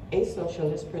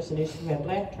 asocialist prisoners who had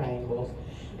black triangles,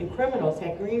 and criminals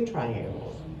had green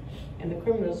triangles. And the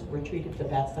criminals were treated the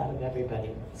best out of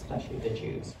everybody, especially the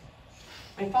Jews.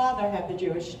 My father had the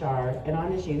Jewish star, and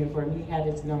on his uniform he had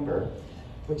his number,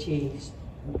 which he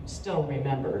still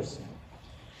remembers,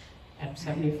 at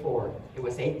 74. It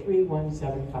was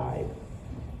 83175.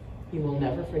 He will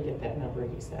never forget that number,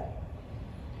 he said.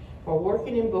 While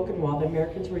working in Buchenwald, the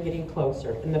Americans were getting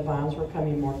closer and the bombs were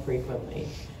coming more frequently.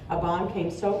 A bomb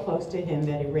came so close to him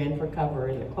that he ran for cover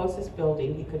in the closest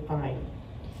building he could find.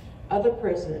 Other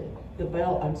prisoners, the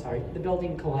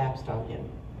building collapsed on him.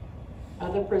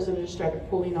 Other prisoners started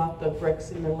pulling off the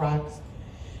bricks and the rocks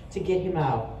to get him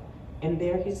out, and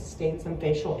there he sustained some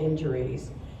facial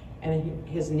injuries and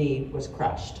his knee was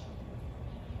crushed.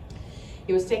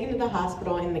 He was taken to the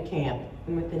hospital in the camp,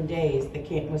 and within days, the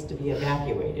camp was to be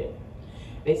evacuated.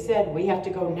 They said, "We have to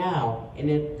go now," and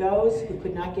if those who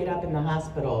could not get up in the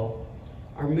hospital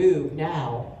or move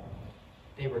now,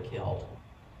 they were killed.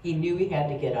 He knew he had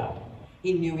to get up.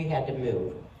 He knew he had to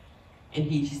move. And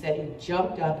he said he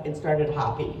jumped up and started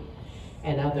hopping,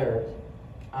 and other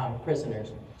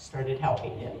prisoners started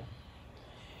helping him.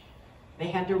 They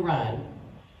had to run,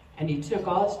 and he took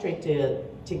all his strength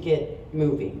to get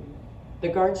moving. The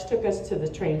guards took us to the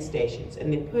train stations,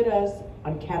 and they put us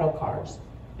on cattle cars,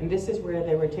 and this is where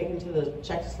they were taken to the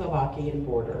Czechoslovakian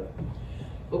border.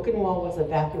 Buchenwald was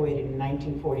evacuated in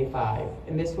 1945,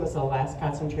 and this was the last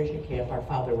concentration camp our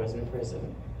father was in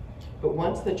prison. But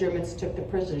once the Germans took the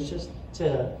prisoners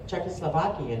to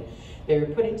Czechoslovakia, they were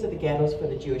put into the ghettos for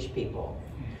the Jewish people.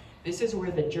 This is where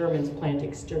the Germans planned to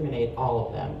exterminate all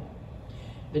of them.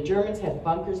 The Germans had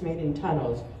bunkers made in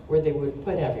tunnels where they would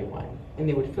put everyone, and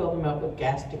they would fill them up with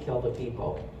gas to kill the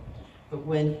people. But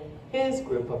when his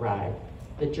group arrived,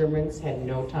 the Germans had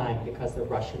no time because the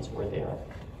Russians were there.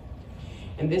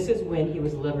 And this is when he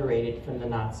was liberated from the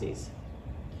Nazis.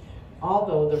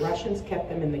 Although the Russians kept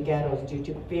them in the ghettos due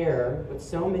to fear, with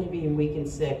so many being weak and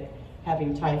sick,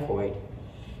 having typhoid,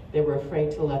 they were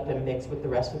afraid to let them mix with the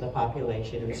rest of the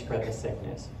population and spread the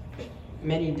sickness.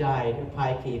 Many died of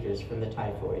high fevers from the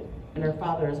typhoid, and her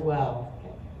father as well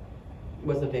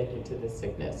was a victim to this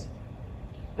sickness.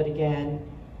 But again,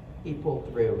 he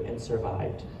pulled through and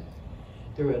survived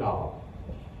through it all.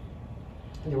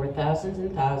 And there were thousands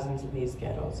and thousands in these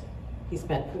ghettos. He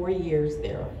spent 4 years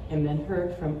there and then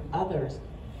heard from others.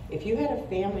 If you had a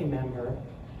family member,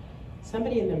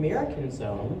 somebody in the American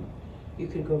zone, you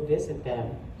could go visit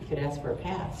them. You could ask for a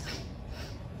pass.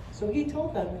 So he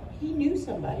told them he knew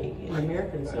somebody in the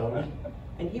American zone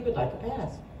and he would like a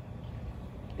pass.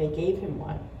 They gave him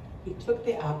one. He took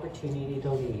the opportunity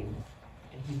to leave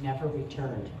and he never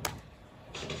returned.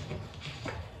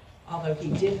 Although he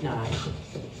did not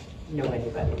know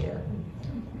anybody there.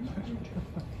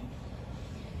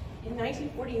 In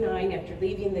 1949, after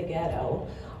leaving the ghetto,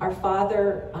 our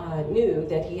father knew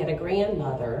that he had a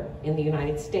grandmother in the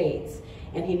United States,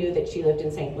 and he knew that she lived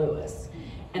in St. Louis.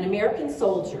 An American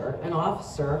soldier, an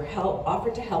officer,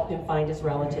 offered to help him find his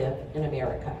relative in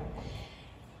America.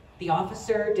 The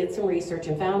officer did some research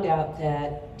and found out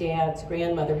that Dad's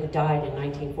grandmother had died in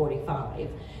 1945,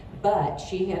 but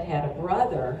she had had a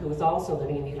brother who was also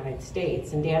living in the United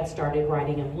States, and Dad started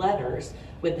writing him letters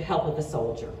with the help of a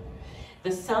soldier.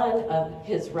 The son of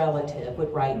his relative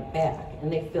would write back,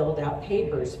 and they filled out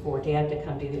papers for Dad to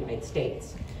come to the United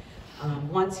States.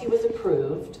 Once he was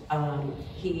approved,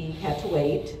 he had to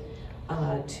wait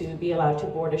to be allowed to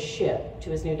board a ship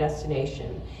to his new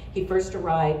destination. He first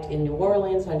arrived in New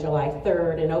Orleans on July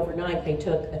 3rd, and overnight they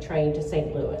took a train to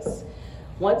St. Louis.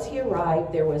 Once he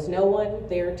arrived, there was no one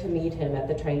there to meet him at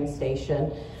the train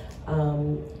station,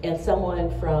 and someone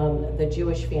from the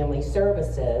Jewish Family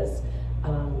Services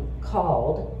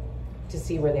called to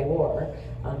see where they were,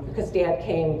 because Dad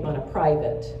came on a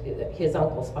private, his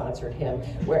uncle sponsored him,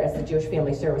 whereas the Jewish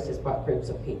Family Services brought groups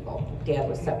of people. Dad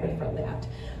was separate from that.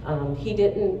 He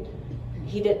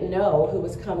didn't know who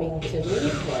was coming to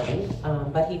meet him,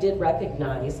 but he did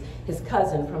recognize his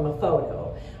cousin from a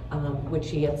photo, which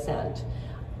he had sent.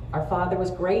 Our father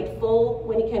was grateful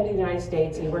when he came to the United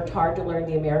States, and he worked hard to learn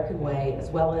the American way, as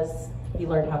well as he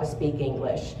learned how to speak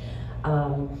English.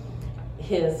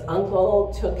 His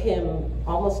uncle took him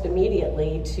almost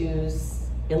immediately to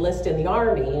enlist in the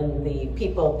Army, and the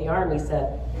people of the Army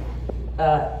said,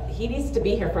 he needs to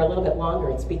be here for a little bit longer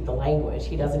and speak the language.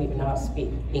 He doesn't even know how to speak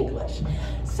English.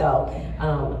 So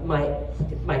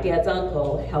my dad's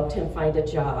uncle helped him find a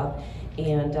job,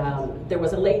 and there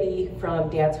was a lady from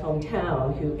Dad's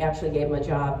hometown who actually gave him a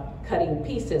job cutting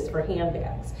pieces for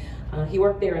handbags. He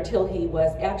worked there until he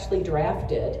was actually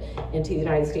drafted into the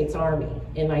United States Army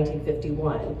in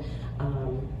 1951.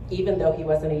 Even though he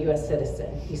wasn't a U.S.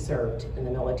 citizen, he served in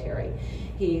the military.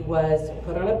 He was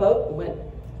put on a boat and went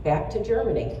back to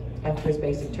Germany after his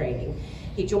basic training.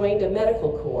 He joined a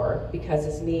medical corps because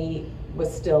his knee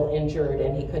was still injured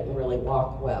and he couldn't really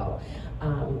walk well.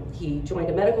 He joined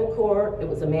a medical corps. It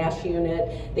was a MASH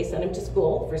unit. They sent him to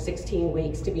school for 16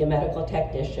 weeks to be a medical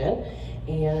technician,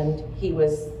 and he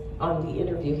was on the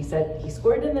interview, he said he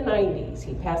scored in the 90s.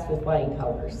 He passed with flying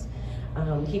colors.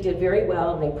 He did very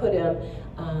well, and they put him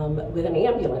with an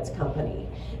ambulance company.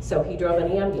 So he drove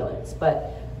an ambulance.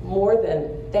 But more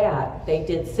than that, they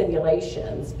did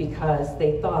simulations because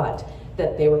they thought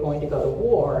that they were going to go to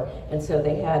war, and so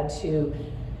they had to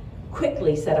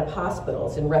quickly set up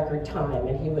hospitals in record time,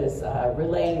 and he was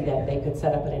relaying that they could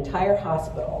set up an entire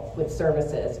hospital with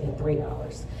services in 3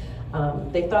 hours.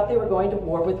 They thought they were going to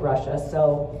war with Russia,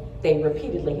 so they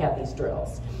repeatedly had these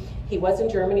drills. He was in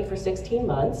Germany for 16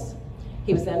 months.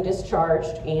 He was then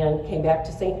discharged and came back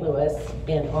to St. Louis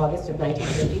in August of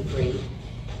 1953.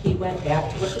 He went back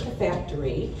to work at the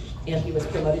factory, and he was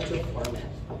promoted to a foreman.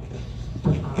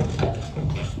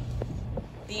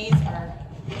 These are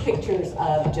pictures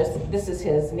of this is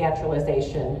his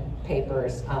naturalization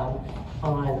papers on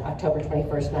October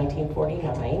 21st,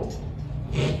 1949.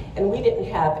 And we didn't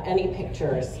have any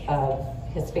pictures of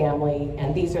his family,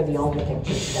 and these are the only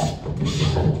pictures that.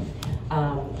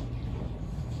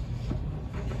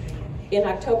 In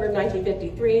October of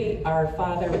 1953, our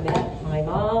father met my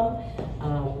mom,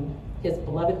 his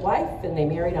beloved wife, and they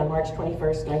married on March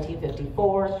 21st,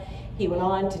 1954. He went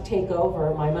on to take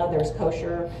over my mother's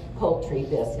kosher poultry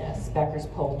business, Becker's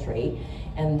Poultry,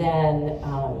 and then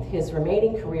his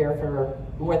remaining career for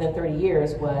more than 30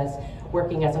 years was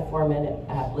working as a foreman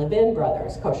at Levin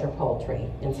Brothers Kosher Poultry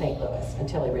in St. Louis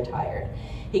until he retired.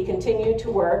 He continued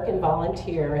to work and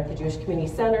volunteer at the Jewish Community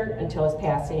Center until his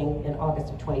passing in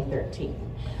August of 2013.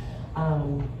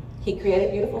 He created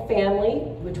a beautiful family,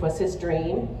 which was his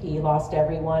dream. He lost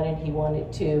everyone, and he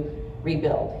wanted to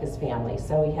rebuild his family,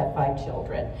 so he had 5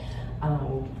 children.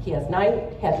 He had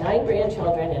 9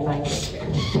 grandchildren and 9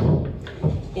 great-grandchildren.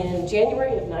 In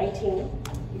January of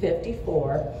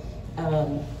 1954,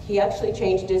 he actually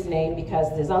changed his name because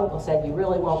his uncle said, you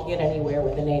really won't get anywhere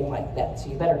with a name like that, so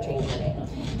you better change your name.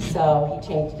 So he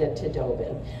changed it to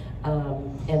Dobin.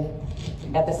 And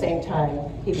at the same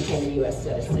time, he became a U.S.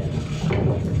 citizen.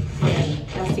 And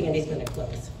now Sandy's going to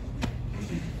close.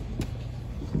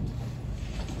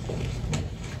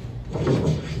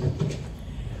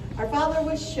 Our father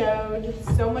was showed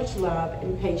so much love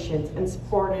and patience and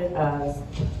supported us,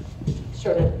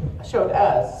 showed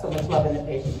us so much love and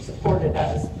patience, supported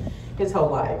us his whole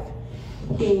life.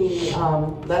 He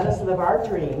let us live our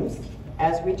dreams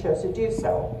as we chose to do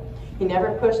so. He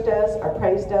never pushed us or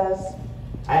praised us,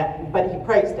 but he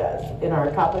praised us in our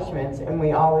accomplishments, and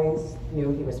we always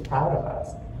knew he was proud of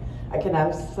us. I can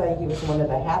honestly say he was one of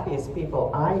the happiest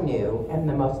people I knew and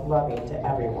the most loving to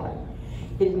everyone.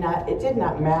 It did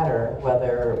not matter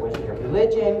whether it was your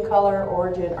religion, color,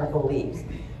 origin, or beliefs.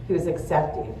 He was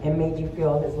accepting and made you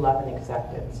feel his love and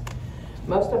acceptance.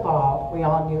 Most of all, we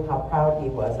all knew how proud he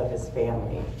was of his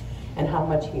family and how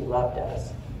much he loved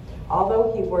us.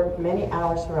 Although he worked many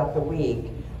hours throughout the week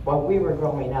while we were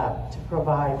growing up to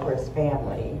provide for his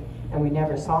family, and we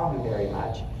never saw him very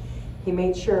much, he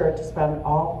made sure to spend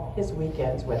all his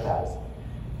weekends with us,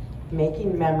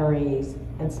 making memories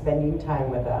and spending time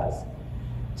with us,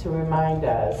 to remind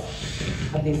us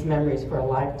of these memories for a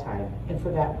lifetime, and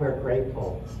for that we're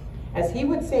grateful. As he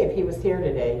would say if he was here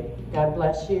today, God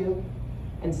bless you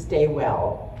and stay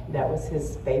well. That was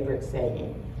his favorite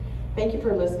saying. Thank you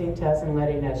for listening to us and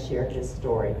letting us share his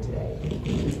story today.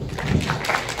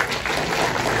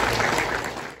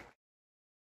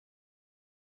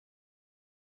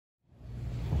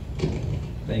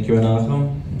 Thank you,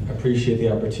 Menachem. I appreciate the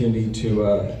opportunity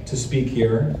to speak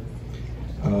here.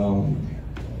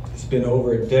 It's been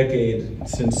over a decade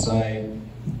since I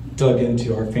dug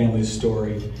into our family's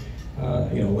story.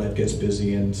 Life gets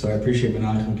busy, and so I appreciate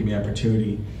Menachem giving me the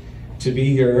opportunity to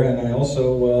be here. And I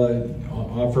also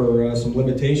offer some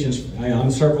limitations.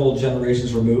 I'm several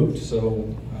generations removed, so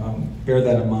bear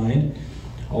that in mind.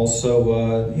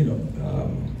 Also,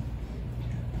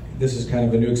 this is kind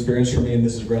of a new experience for me, and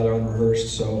this is rather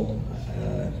unrehearsed. So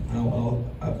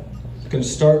I'm going to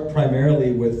start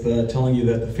primarily with telling you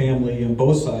that the family on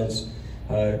both sides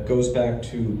goes back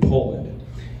to Poland.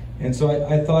 And so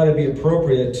I thought it'd be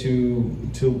appropriate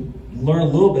to learn a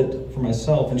little bit for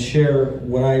myself and share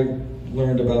what I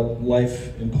learned about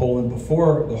life in Poland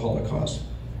before the Holocaust.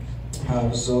 I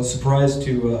was so surprised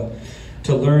to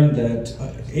learn that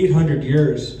 800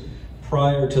 years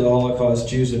prior to the Holocaust,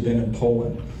 Jews had been in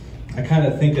Poland. I kind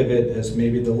of think of it as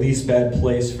maybe the least bad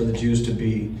place for the Jews to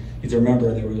be. You have to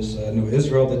remember there was no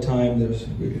Israel at the time,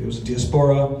 there was a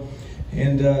diaspora,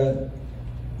 and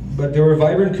but there were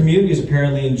vibrant communities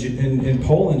apparently in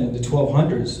Poland in the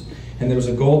 1200s, and there was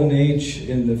a golden age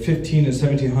in the 15 and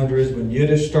 1700s when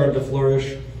Yiddish started to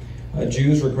flourish.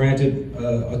 Jews were granted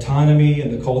autonomy,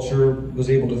 and the culture was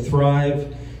able to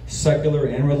thrive. secular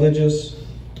and religious.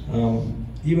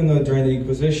 Even though during the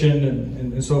Inquisition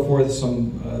and so forth,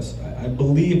 some, I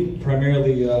believe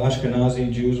primarily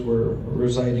Ashkenazi Jews were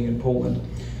residing in Poland.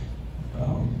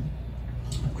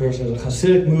 Of course, there was a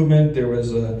Hasidic movement, there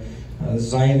was a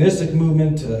Zionistic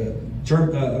movement.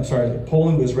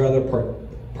 Poland was rather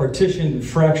partitioned and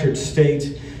fractured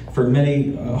state for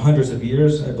many hundreds of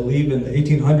years. I believe in the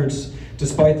 1800s,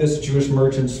 despite this, Jewish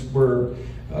merchants were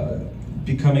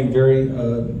becoming very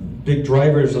big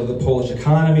drivers of the Polish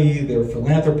economy. They were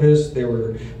philanthropists. There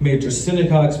were major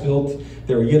synagogues built.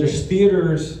 There were Yiddish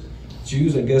theaters.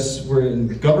 Jews, I guess, were in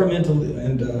government.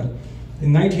 And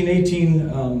in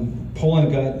 1918,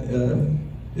 Poland got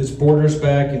its borders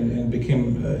back and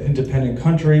became an independent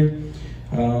country.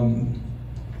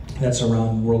 That's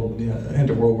around end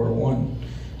of World War I.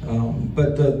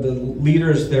 But the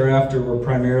leaders thereafter were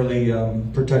primarily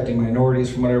protecting minorities,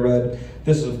 from what I read.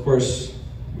 This is, of course,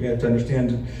 we have to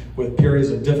understand, with periods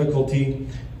of difficulty,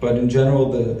 but in general,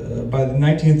 by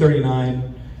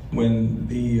 1939, when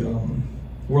the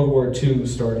World War II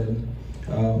started,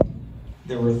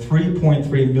 there were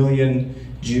 3.3 million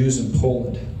Jews in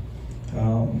Poland.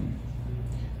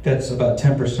 That's about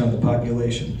 10% of the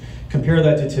population. Compare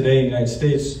that to today in the United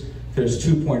States, there's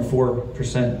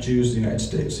 2.4% Jews in the United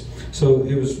States. So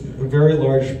it was a very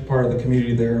large part of the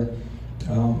community there.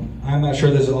 I'm not sure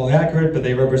this is all accurate, but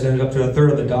they represented up to a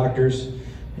third of the doctors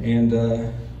and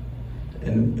a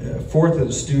fourth of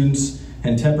the students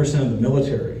and 10% of the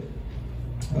military.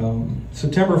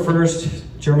 September 1st,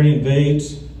 Germany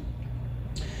invades,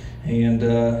 and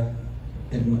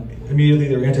immediately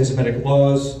there were anti-Semitic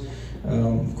laws,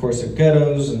 of course, the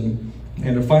ghettos, and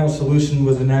a final solution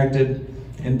was enacted.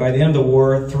 And by the end of the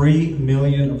war, 3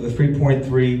 million of the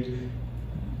 3.3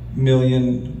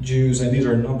 million Jews, and these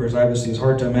are numbers, obviously, it's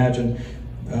hard to imagine,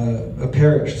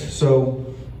 perished. So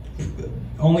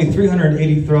only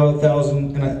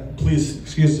 380,000, and please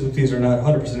excuse if these are not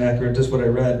 100% accurate, just what I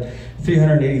read,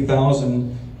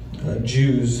 380,000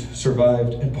 Jews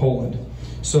survived in Poland.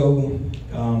 So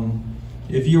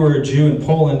if you were a Jew in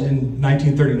Poland in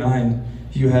 1939,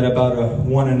 you had about a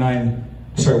 1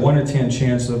 in 10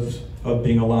 chance of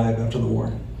being alive after the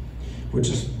war, which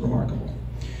is remarkable.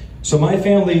 So my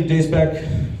family dates back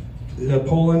to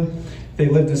Poland. They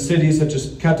lived in cities such as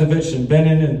Katowice and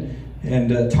Benin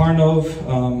and Tarnów.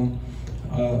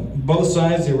 Both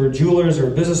sides, they were jewelers, they were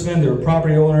businessmen, they were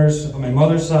property owners. On my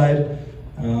mother's side,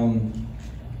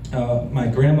 my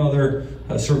grandmother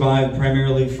survived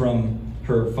primarily from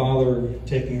her father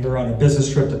taking her on a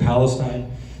business trip to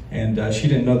Palestine, and she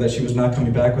didn't know that she was not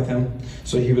coming back with him,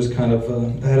 so he was kind of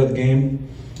ahead of the game.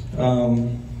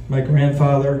 My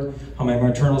grandfather on my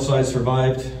maternal side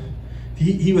survived.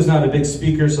 He was not a big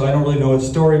speaker, so I don't really know his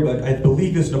story, but I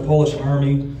believe he was in the Polish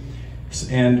army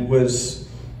and was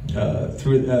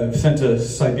sent to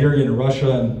Siberia and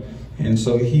Russia, and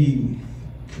so he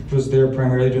was there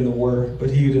primarily during the war, but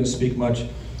he didn't speak much.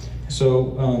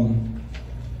 So,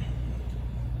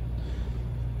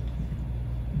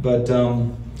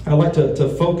 I'd like to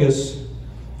focus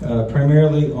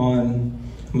primarily on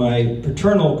my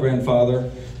paternal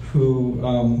grandfather, who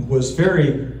was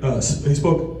he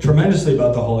spoke tremendously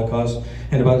about the Holocaust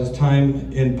and about his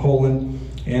time in Poland,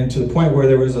 and to the point where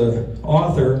there was an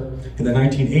author in the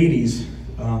 1980s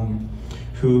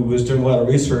who was doing a lot of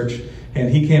research, and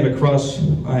he came across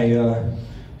my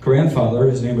grandfather.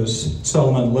 His name was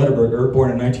Solomon Lederberger,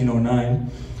 born in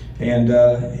 1909,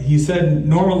 and he said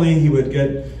normally he would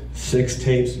get 6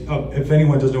 tapes. Oh, if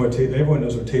anyone doesn't know what tapes, everyone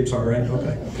knows what tapes are, right?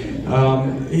 Okay.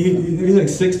 He like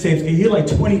 6 tapes. He had like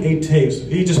 28 tapes.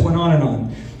 He just went on and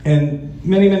on. And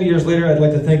many, many years later, I'd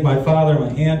like to thank my father and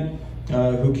my aunt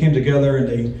who came together,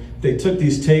 and they took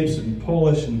these tapes in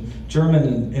Polish and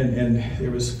German, and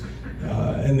it was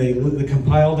and they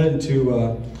compiled it into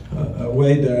a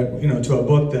way that, to a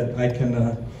book that I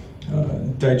can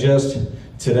digest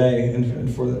today and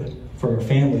for our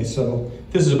family. So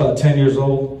this is about 10 years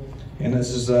old, and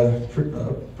this is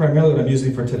primarily what I'm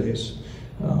using for today's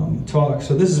talk.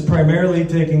 So this is primarily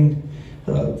taking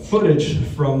footage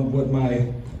from what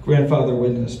my grandfather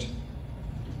witnessed.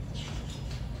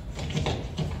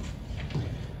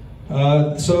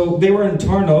 So they were in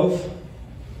Tarnów,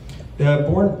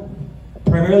 born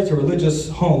primarily to religious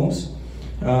homes.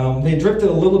 They drifted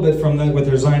a little bit from that with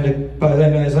their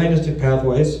Zionistic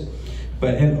pathways.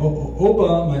 But in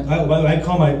Opa, I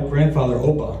call my grandfather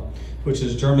Opa, which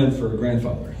is German for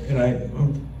grandfather. And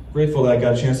I'm grateful that I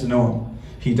got a chance to know him.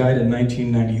 He died in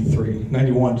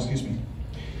 91, excuse me.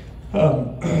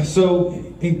 So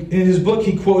in his book,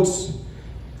 he quotes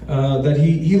that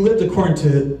he lived according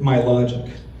to my logic,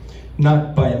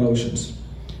 not by emotions.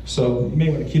 So you may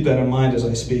want to keep that in mind as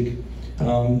I speak.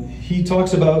 He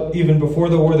talks about even before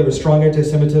the war there was strong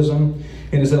anti-Semitism.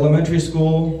 In his elementary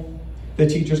school, the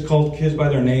teachers called kids by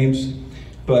their names,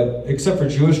 but except for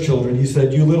Jewish children, he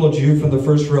said, "You little Jew from the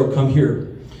first row, come here."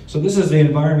 So this is the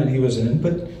environment he was in,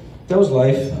 but that was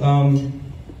life.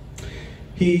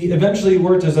 He eventually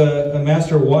worked as a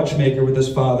master watchmaker with his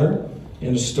father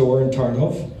in a store in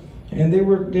Tarnov, and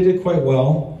they did quite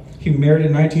well. He married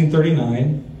in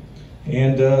 1939,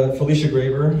 and Felicia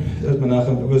Graber,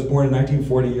 Menachem, was born in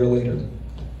 1940, a year later.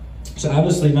 So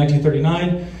obviously in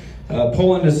 1939,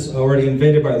 Poland is already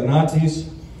invaded by the Nazis,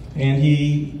 and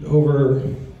over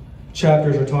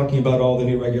chapters are talking about all the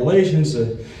new regulations.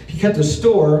 He kept a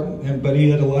store, but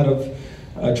he had a lot of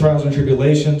trials and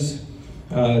tribulations.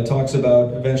 Talks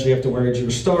about eventually you have to wear a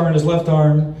Jewish star on his left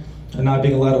arm, and not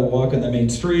being allowed to walk on the main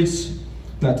streets,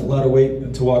 not allowed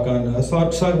to walk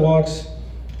on sidewalks.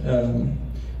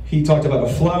 He talked about a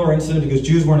flour incident because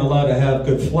Jews weren't allowed to have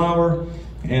good flour,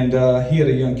 and he had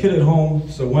a young kid at home.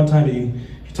 So one time he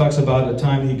talks about a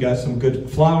time he got some good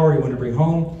flour he wanted to bring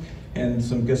home, and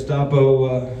some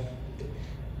Gestapo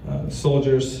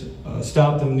soldiers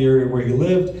stopped him near where he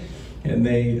lived, and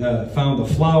they found the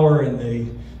flour, and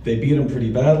they beat him pretty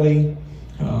badly,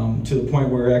 to the point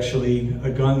where actually a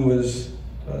gun was,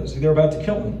 they were about to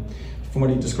kill him, from what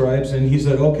he describes. And he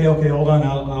said, okay, hold on,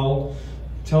 I'll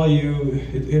tell you,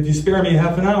 if you spare me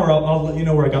half an hour, I'll let you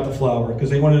know where I got the flour, because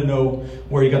they wanted to know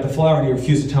where he got the flour, and he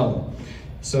refused to tell them.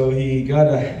 So he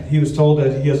was told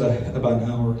that he has about an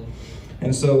hour.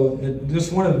 And so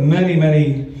just one of many,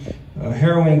 many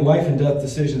harrowing life and death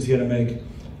decisions he had to make.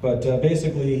 But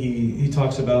basically he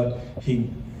talks about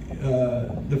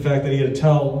the fact that he had to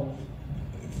tell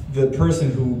the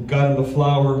person who got him the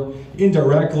flour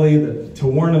indirectly to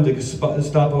warn him the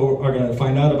Gestapo are going to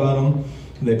find out about him.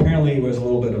 And apparently it was a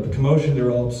little bit of a commotion, they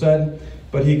were all upset,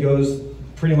 but he goes,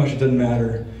 pretty much it didn't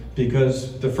matter,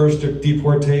 because the first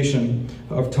deportation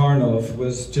of Tarnov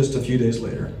was just a few days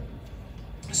later.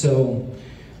 So,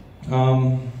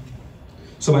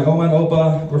 so my Oma and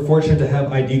Opa were fortunate to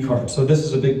have ID cards. So this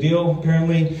is a big deal,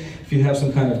 apparently. If you have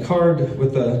some kind of card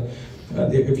with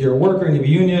if you're a worker in the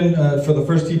union, for the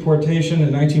first deportation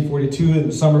in 1942, in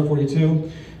the summer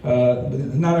 42,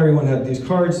 not everyone had these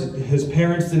cards. His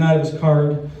parents did not have his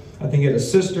card. I think he had a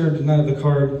sister did not have the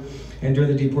card. And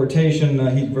during the deportation,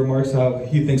 he remarks how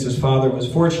he thinks his father was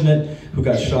fortunate, who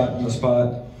got shot on the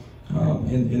spot.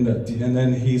 And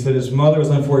then he said his mother was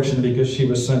unfortunate because she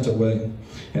was sent away,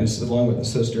 and along with the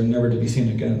sister, never to be seen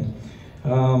again.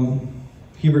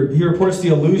 He reports the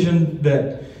illusion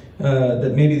that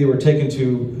maybe they were taken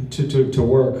to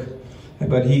work,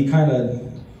 but he kind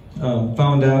of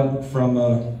found out from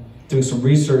doing some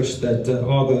research that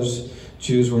all those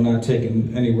Jews were not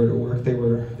taken anywhere to work. They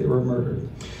were murdered.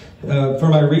 For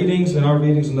my readings and our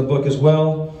readings in the book as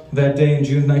well, that day in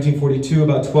June 1942,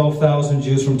 about 12,000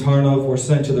 Jews from Tarnov were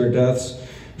sent to their deaths.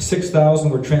 6,000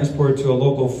 were transported to a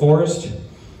local forest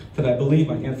that I believe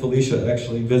my Aunt Felicia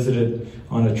actually visited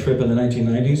on a trip in the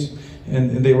 1990s.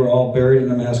 And they were all buried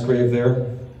in a mass grave there.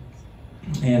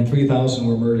 And 3,000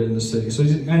 were murdered in the city. So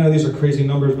I know these are crazy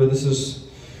numbers, but this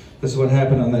is what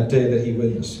happened on that day that he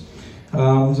witnessed.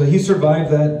 So he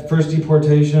survived that first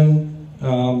deportation.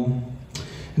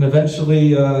 And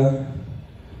eventually,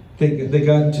 they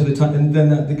got to the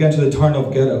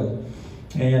Tarnov ghetto,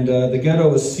 and the ghetto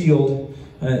was sealed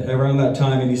around that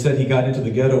time. And he said he got into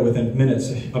the ghetto within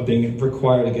minutes of being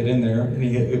required to get in there,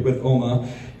 and with Oma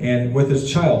and with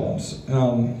his child,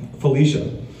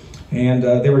 Felicia. And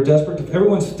they were desperate.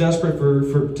 Everyone's desperate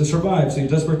to survive. So you're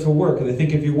desperate to work. And they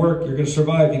think if you work, you're going to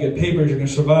survive. You get papers, you're going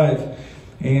to survive.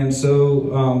 And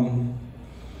so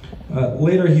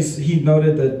later he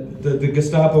noted that the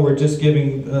Gestapo were just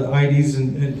giving IDs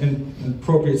and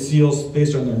appropriate seals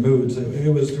based on their moods.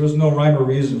 There was no rhyme or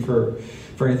reason for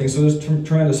anything. So there's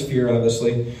tremendous fear,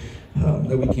 obviously,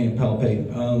 that we can't palpate.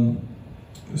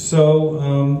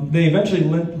 So they eventually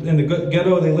lived in the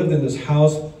ghetto. They lived in this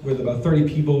house with about 30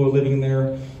 people were living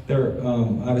there. They're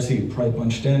obviously probably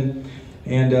bunched in.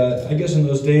 And I guess in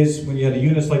those days, when you had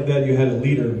units like that, you had a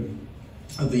leader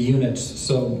of the units.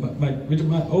 So my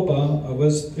Opa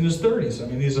was in his 30s. I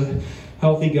mean, he's a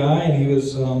healthy guy, and he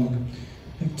was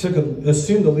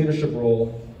assumed the leadership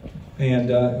role.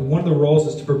 And one of the roles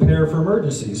is to prepare for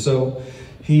emergencies. So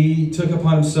he took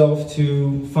upon himself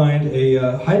to find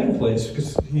a hiding place,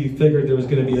 because he figured there was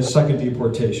going to be a second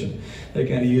deportation.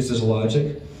 Again, he used his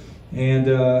logic. And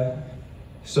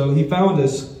so he found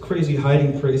this crazy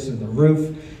hiding place in the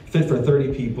roof, fit for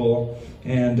 30 people.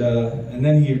 And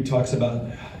then he talks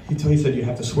about he said you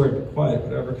have to swear to be quiet,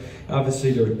 whatever. Obviously,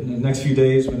 in the next few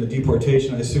days, when the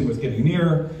deportation, I assume, was getting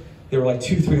nearer, there were like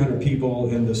 200-300 people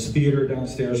in this theater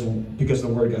downstairs because the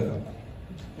word got out.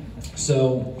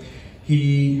 So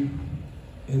he,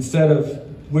 instead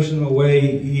of wishing them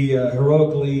away, he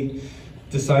heroically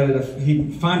decided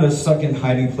he'd find a second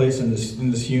hiding place in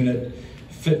this unit,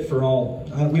 fit for all,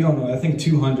 we don't know, I think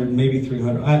 200, maybe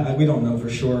 300, we don't know for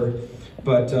sure.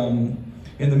 But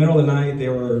in the middle of the night, they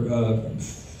were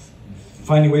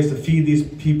finding ways to feed these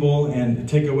people and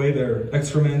take away their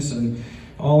excrements, and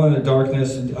all in the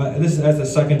darkness. This is as the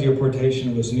second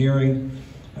deportation was nearing.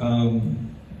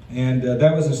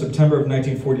 That was in September of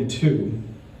 1942.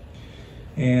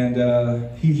 And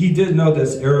he did know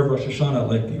this Erev Rosh Hashanah,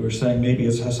 like you were saying, maybe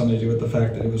it has something to do with the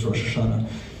fact that it was Rosh Hashanah.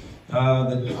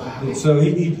 So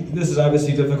this is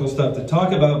obviously difficult stuff to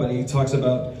talk about, but he talks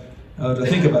about, to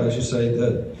think about, I should say,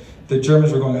 that the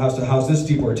Germans were going house to house, this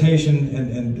deportation,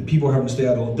 and the people were having to stay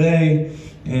out all day,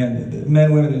 and the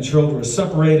men, women, and children were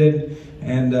separated,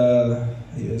 and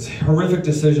horrific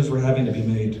decisions were having to be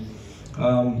made.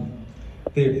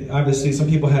 Obviously, some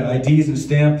people had IDs and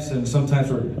stamps, and sometimes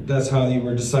that's how they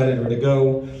were decided where to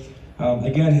go.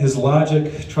 Again, his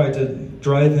logic tried to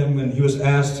drive him when he was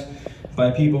asked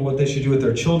by people what they should do with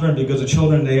their children, because the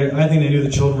children, I think they knew the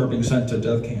children were being sent to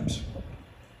death camps.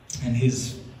 And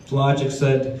his logic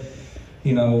said,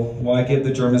 you know, why give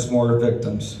the Germans more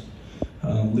victims?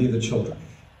 Leave the children.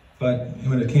 But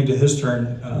when it came to his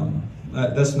turn,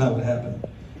 that's not what happened.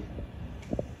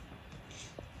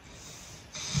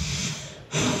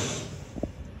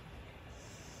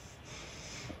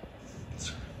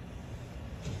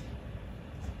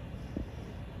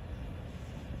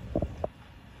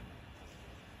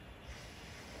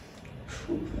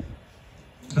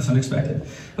 That's unexpected.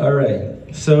 All right.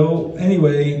 So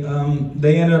anyway,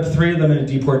 they ended up, 3 of them in a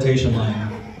deportation line,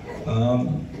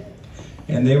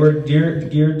 and they were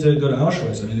geared to go to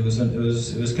Auschwitz. I mean, it was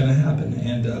going to happen.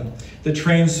 And the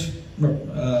trains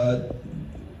to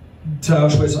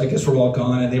Auschwitz, I guess, were all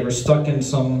gone, and they were stuck in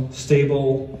some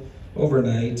stable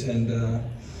overnight. And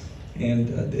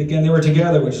again, they were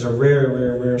together, which is a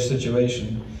rare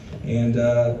situation. And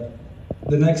the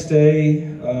next day,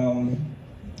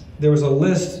 there was a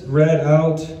list read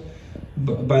out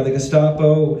by the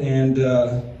Gestapo, and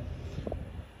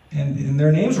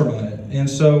their names were on it. And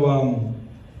so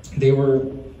they were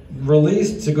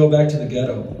released to go back to the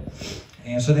ghetto.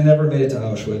 And so they never made it to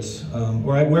Auschwitz,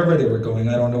 or wherever they were going.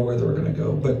 I don't know where they were going to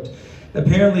go. But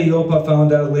apparently Opa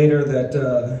found out later that,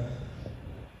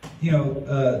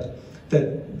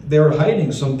 that they were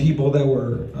hiding some people that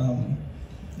were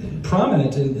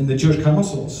prominent in the Jewish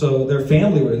council. So their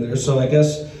family were in there. So I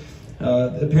guess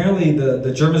apparently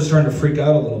the Germans started to freak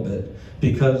out a little bit,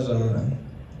 because a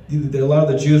lot of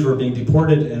the Jews were being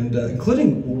deported, and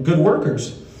including good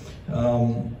workers.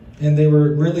 And they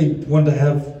were really wanted to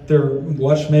have their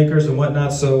watchmakers and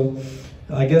whatnot. So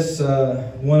I guess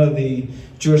one of the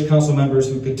Jewish council members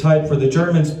who could type for the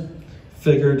Germans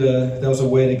figured that was a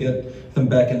way to get them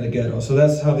back in the ghetto. So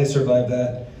that's how they survived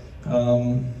that.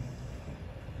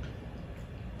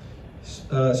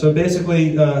 So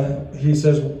basically, he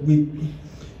says,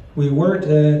 we worked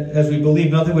as we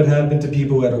believed nothing would happen to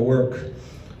people who had to work,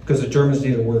 because the Germans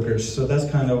needed workers. So that's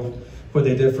kind of what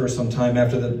they did for some time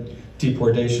after the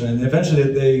deportation. And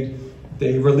eventually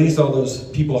they released all those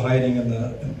people hiding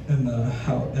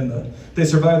they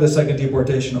survived the second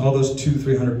deportation, all those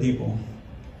 200-300 people.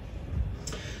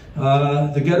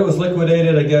 The ghetto was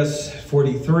liquidated, I guess,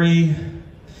 43.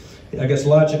 I guess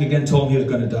logic again told him he was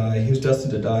going to die. He was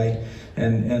destined to die.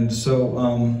 And so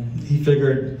he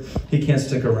figured he can't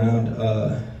stick around.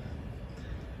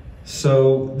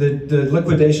 So the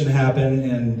liquidation happened,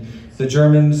 and the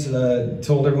Germans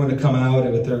told everyone to come out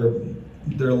with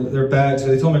their bags.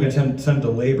 They told them they're going to send them to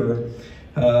labor.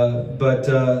 But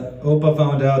Opa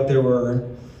found out they were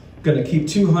going to keep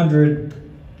 200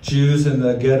 Jews in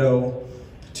the ghetto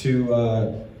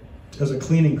as a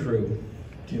cleaning crew,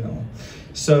 you know.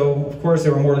 So of course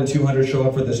there were more than 200 show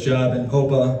up for this job, and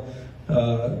Opa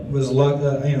was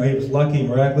lucky,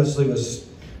 miraculously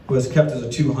was kept as a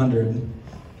 200.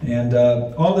 And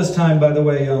all this time, by the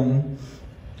way, I don't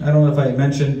know if I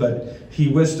mentioned, but he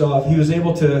whisked off. He was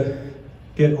able to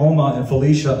get Oma and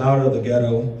Felicia out of the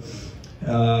ghetto,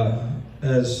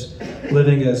 as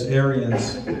living as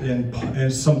Aryans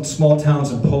in some small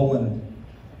towns in Poland.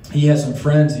 He had some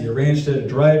friends. He arranged it, a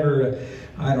driver.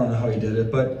 I don't know how he did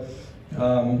it, but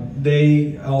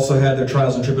they also had their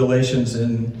trials and tribulations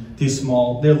in these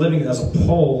small. They're living as a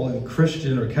Pole and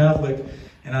Christian or Catholic.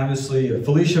 And obviously,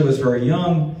 Felicia was very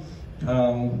young,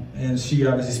 and she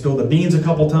obviously spilled the beans a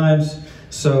couple times.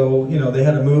 So, you know, they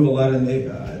had to move a lot, and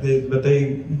but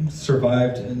they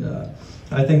survived, and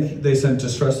I think they sent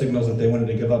distress signals that they wanted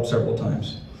to give up several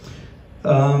times.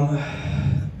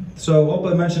 So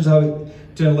Opa mentions how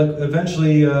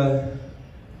eventually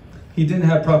he didn't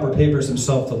have proper papers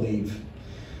himself to leave.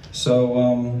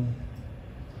 So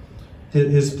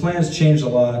his plans changed a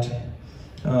lot.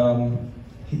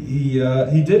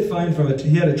 He did find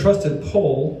he had a trusted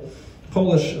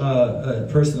Polish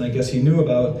person, I guess he knew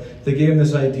about. They gave him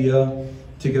this idea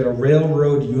to get a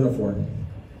railroad uniform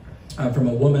from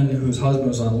a woman whose husband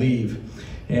was on leave,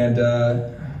 and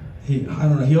he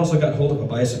also got hold of a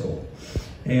bicycle,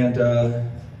 and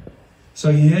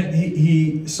so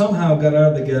he somehow got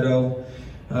out of the ghetto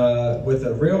with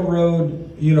a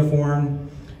railroad uniform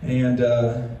and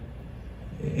a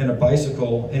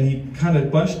bicycle, and he kind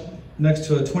of bunched next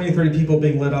to 20-30 people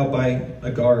being led out by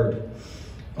a guard,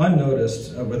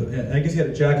 unnoticed. I guess he had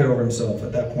a jacket over himself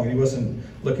at that point. He wasn't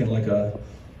looking like a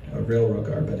railroad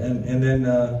guard. But and then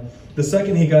the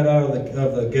second he got out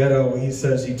of the ghetto, he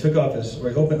says he took off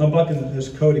unbuckled his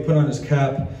coat, he put on his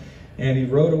cap, and he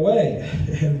rode away.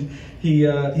 And he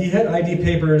had ID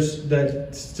papers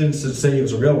that didn't say he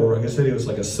was a railroad. I guess said he was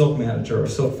like a silk manager or a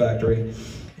silk factory,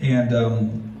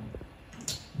 and.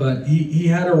 But he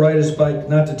had to ride his bike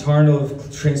not to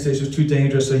Tarnov train station. It was too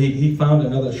dangerous, so he found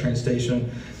another train station.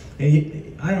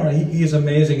 And I don't know, he's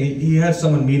amazing. He had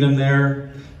someone meet him there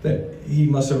that he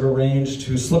must have arranged,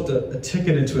 who slipped a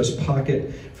ticket into his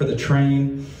pocket for the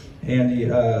train, and he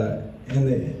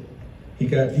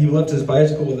left his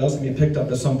bicycle that was going to be picked up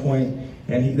at some point,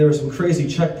 and there were some crazy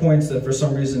checkpoints that for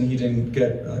some reason he didn't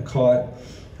get caught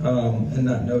and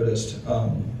not noticed.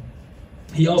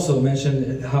 He also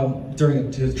mentioned how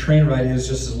during his train ride,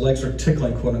 his legs were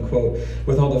tickling, quote unquote,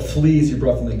 with all the fleas he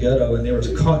brought from the ghetto, and they were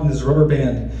caught in this rubber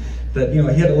band that, you know,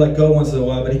 he had to let go once in a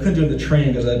while, but he couldn't do it in the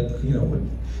train because that, you know, would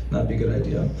not be a good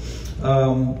idea.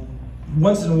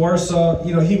 Once in Warsaw,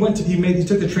 you know, he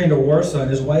took the train to Warsaw,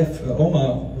 and his wife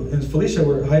Oma and Felicia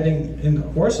were hiding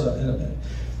in Warsaw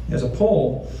as a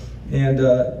Pole. And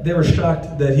they were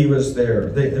shocked that he was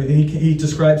there. He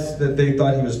describes that they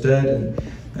thought he was dead,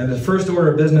 and the first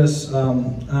order of business,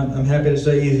 I'm happy to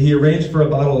say, he arranged for a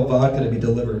bottle of vodka to be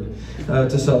delivered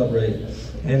to celebrate.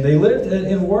 And they lived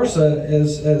in Warsaw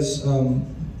as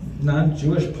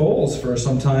non-Jewish Poles for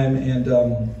some time, and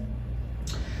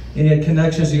he had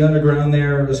connections to the underground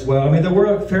there as well. I mean, there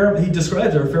were he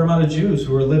describes there were a fair amount of Jews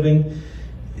who were living.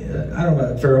 I don't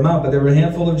know a fair amount, but there were a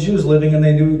handful of Jews living, and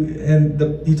they knew. And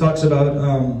he talks about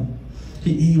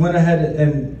he went ahead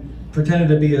and pretended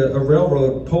to be a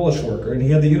railroad Polish worker, and he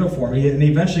had the uniform. And he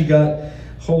eventually got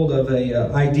hold of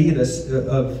a ID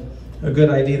a good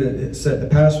ID that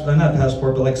said not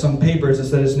passport, but like some papers that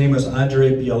said his name was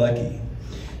Bialecki.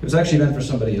 It was actually meant for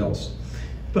somebody else,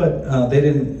 but it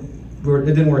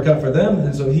didn't work out for them,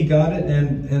 and so he got it,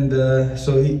 and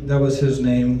so that was his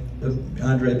name,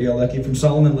 Bialecki, from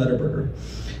Solomon Letterberger.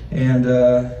 And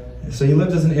so he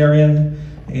lived as an Aryan,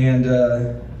 and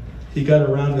he got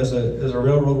around as a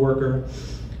railroad worker.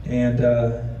 And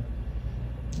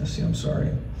let's see, I'm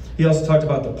sorry. He also talked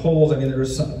about the Poles. I mean, there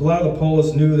was a lot of the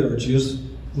Poles knew there were Jews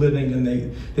living, and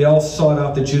they all sought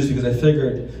out the Jews because they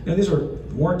figured, you know, these were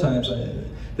war times.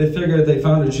 They figured if they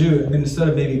found a Jew, I mean, instead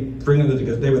of maybe bringing them,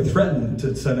 because they would threaten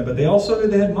to send them, but they also knew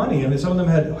they had money. I mean, some of them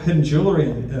had hidden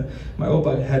jewelry, and my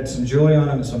Opa had some jewelry on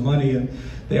him and some money, and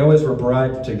they always were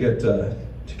bribed to get to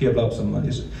give up some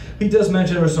money. So he does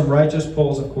mention there were some righteous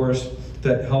Poles, of course,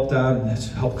 that helped out and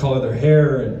helped color their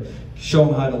hair and show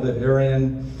them how to live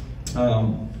Aryan.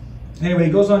 Anyway,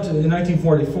 he goes on to, in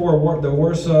 1944, the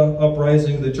Warsaw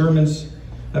Uprising. The Germans,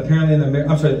 apparently,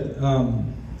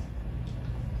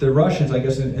 the Russians, I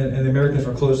guess, and the Americans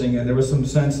were closing in. There was some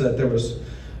sense that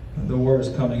the war was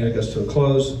coming, I guess, to a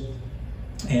close.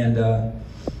 And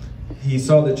he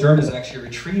saw the Germans actually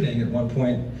retreating at one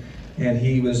point, and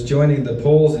he was joining the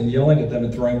Poles and yelling at them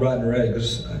and throwing rotten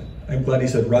eggs. I'm glad he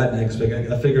said rotten eggs, but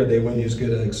I figured they wouldn't use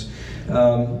good eggs.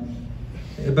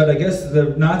 But I guess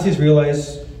the Nazis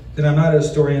realized, and I'm not a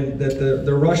historian, that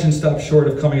the Russians stopped short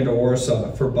of coming into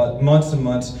Warsaw for about months and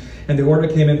months, and the order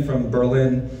came in from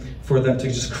Berlin for them to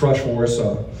just crush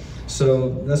Warsaw. So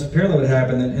that's apparently what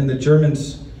happened, and the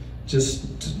Germans just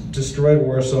destroyed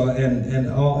Warsaw,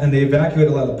 and they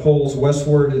evacuated a lot of the Poles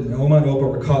westward, and Oma and Opa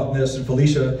were caught in this, and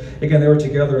Felicia, again, they were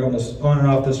together almost on and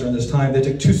off this during this time. They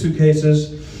took 2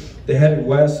 suitcases, they headed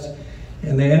west,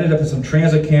 and they ended up in some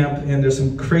transit camp, and there's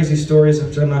some crazy stories,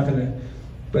 which I'm not gonna,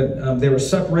 but they were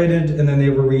separated, and then they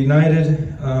were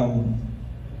reunited.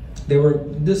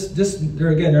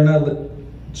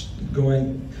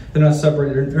 They're not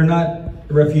separated, they're not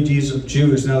refugees of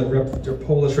Jews. Now they're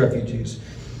Polish refugees.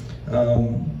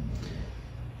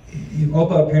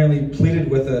 Opa apparently pleaded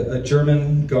with a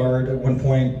German guard at one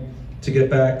point to get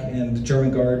back, and the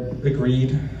German guard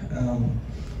agreed.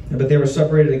 But they were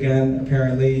separated again,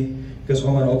 apparently, because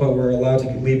Oma and Opa were allowed to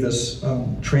leave this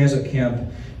transit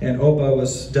camp, and Opa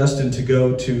was destined to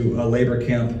go to a labor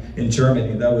camp in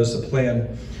Germany. That was the plan.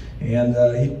 And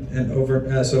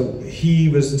so he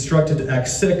was instructed to act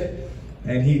sick,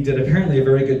 and he did apparently a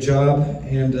very good job,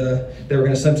 and they were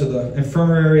going to send him to the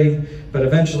infirmary, but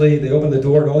eventually they opened the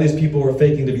door and all these people were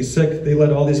faking to be sick. They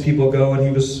let all these people go, and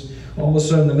he was all of a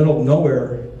sudden in the middle of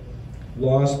nowhere,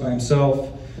 lost by himself.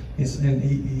 He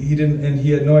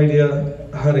had no idea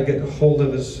how to get hold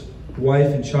of his wife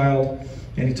and child,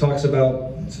 and he talks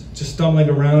about just stumbling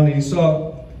around, and he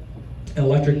saw an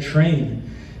electric train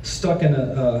stuck in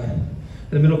the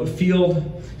middle of a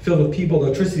field filled with people. The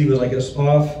electricity was, I guess,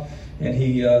 off. And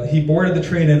he boarded the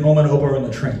train, and Oma and Opa were on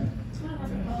the train.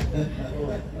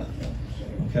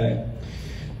 Okay,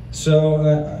 so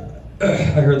I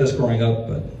heard this growing up,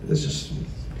 but it's just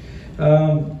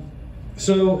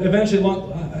so eventually,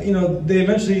 they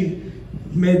eventually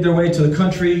made their way to the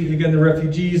country. Again, the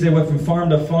refugees. They went from farm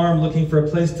to farm looking for a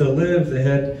place to live. They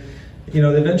had, they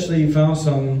eventually found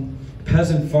some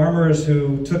peasant farmers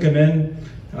who took them in.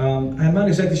 I'm not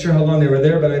exactly sure how long they were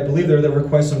there, but I believe they were there for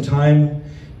quite some time,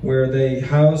 where they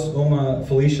housed Oma,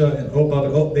 Felicia, and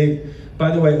Opa. But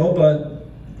by the way, Opa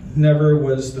never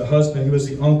was the husband. He was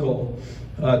the uncle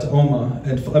to Oma,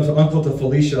 and uncle to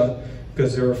Felicia,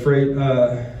 because they were afraid,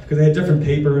 because they had different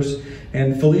papers.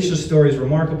 And Felicia's story is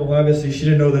remarkable. Obviously, she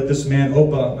didn't know that this man,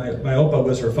 Opa, my Opa,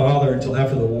 was her father until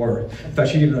after the war. In fact,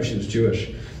 she didn't know she was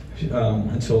Jewish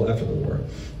until after the war,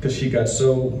 because she got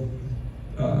so,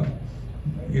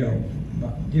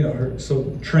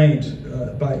 so trained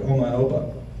by Oma and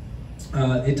Opa.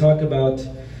 They talk about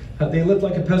how they lived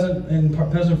like a peasant in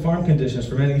peasant farm conditions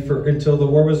until the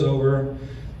war was over,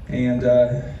 and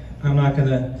I'm not going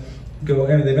to go.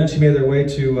 And they eventually made their way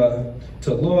to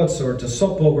Lodz or to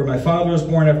Sopot, where my father was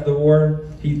born after the war.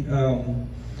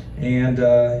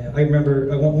 I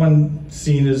remember one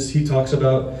scene is he talks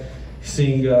about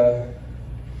seeing it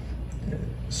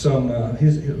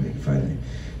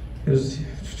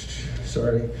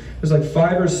was like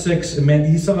 5 or 6,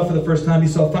 he saw for the first time,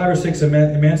 5 or 6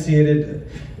 emaciated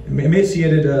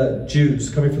Jews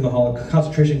coming from the Holocaust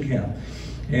concentration camp.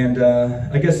 And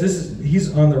I guess he's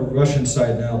on the Russian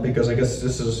side now, because I guess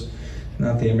this is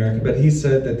not the American, but he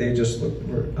said that they just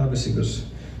obviously was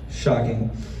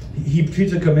shocking. He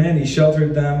took them in, he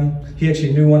sheltered them, he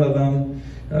actually knew one of them.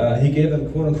 He gave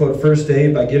them quote unquote first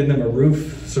aid by giving them a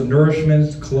roof, some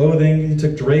nourishment, clothing. He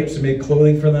took drapes and made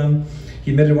clothing for them. He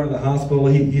admitted one in the hospital.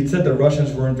 He said the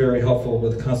Russians weren't very helpful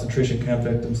with concentration camp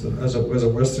victims, as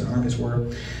Western armies were.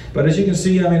 But as you can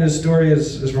see, his story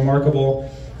is remarkable.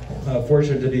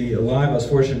 Fortunate to be alive. I was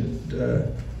fortunate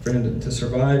for him to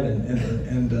survive,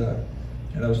 and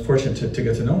I was fortunate to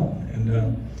get to know him.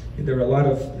 And there were a lot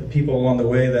of people along the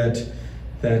way that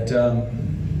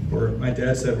my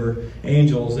dad said were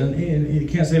angels, and you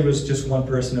can't say it was just one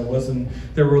person. It wasn't.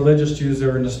 There were religious Jews that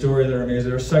were in the story that are amazing.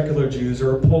 There were secular Jews.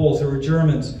 There were Poles. There were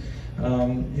Germans.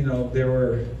 There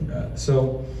were.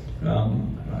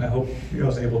 I hope I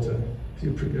was able to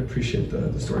appreciate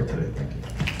the story today. Thank you.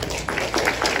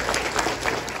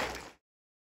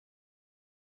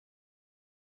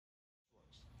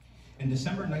 In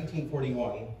December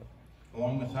 1941,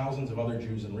 along with thousands of other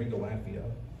Jews in Riga, Latvia,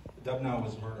 Dobin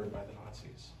was murdered by the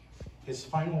Nazis. His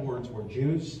final words were,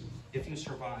 "Jews, if you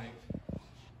survive,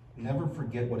 never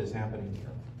forget what is happening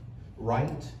here.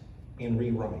 Write and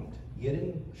rewrite.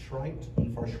 Jeden schreibt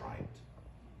und verschreibt."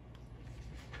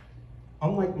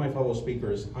 Unlike my fellow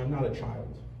speakers, I'm not a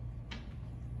child,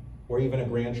 or even a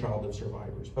grandchild of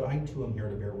survivors, but I too am here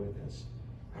to bear witness.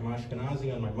 I'm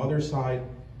Ashkenazi on my mother's side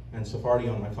and Sephardi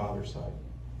on my father's side.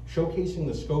 Showcasing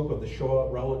the scope of the Shoah,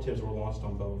 relatives were lost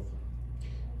on both.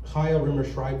 Chaya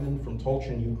Rimmer-Schreibman from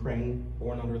Tolchin, Ukraine,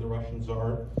 born under the Russian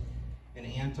Tsar, an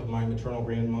aunt of my maternal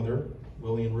grandmother,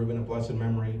 Lillian Rubin of blessed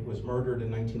memory, was murdered in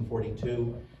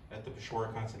 1942 at the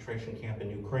Hashoah concentration camp in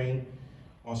Ukraine.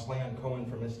 Oslan Cohen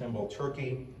from Istanbul,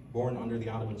 Turkey, born under the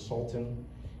Ottoman Sultan,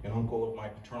 an uncle of my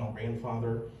paternal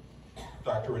grandfather.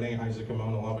 Dr. René Isaac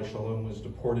Amon, Alav Shalom, was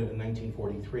deported in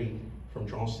 1943 from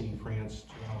Drancy, France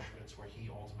to Auschwitz, where he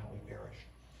ultimately perished.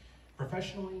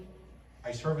 Professionally,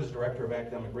 I serve as Director of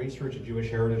Academic Research at Jewish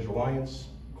Heritage Alliance,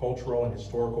 cultural and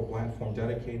historical platform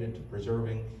dedicated to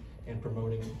preserving and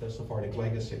promoting the Sephardic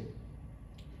legacy.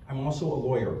 I'm also a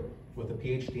lawyer with a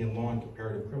PhD in law and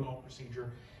comparative criminal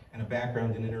procedure and a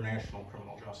background in international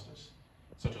criminal justice.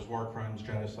 such as war crimes,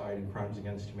 genocide, and crimes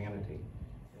against humanity.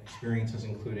 Experience has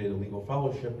included a legal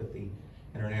fellowship at the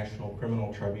International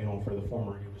Criminal Tribunal for the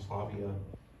former Yugoslavia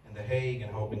in The Hague,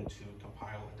 and hoping to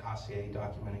compile a dossier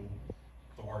documenting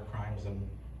the war crimes and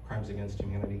crimes against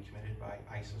humanity committed by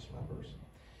ISIS members.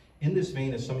 In this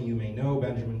vein, as some of you may know,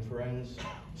 Benjamin Ferencz,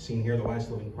 seen here, the last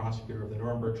living prosecutor of the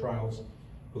Nuremberg trials,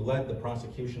 who led the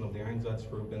prosecution of the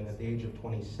Einsatzgruppen at the age of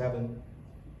 27,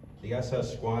 the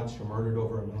SS squads who murdered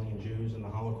over 1 million Jews in the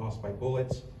Holocaust by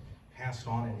bullets, passed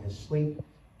on in his sleep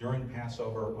during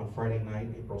Passover on Friday night,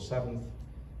 April 7th,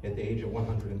 at the age of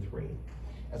 103.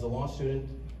 As a law student,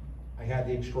 I had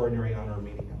the extraordinary honor of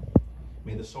meeting him.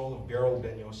 May the soul of Beryl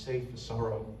ben Yosef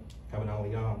Fiszel have an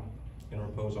aliyah and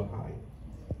repose on high.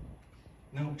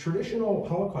 Now, traditional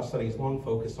Holocaust studies long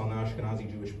focused on the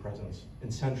Ashkenazi Jewish presence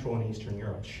in Central and Eastern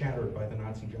Europe, shattered by the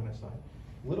Nazi genocide.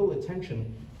 Little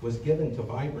attention was given to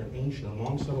vibrant, ancient, and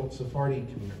long-settled Sephardi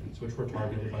communities, which were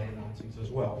targeted by the Nazis as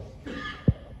well.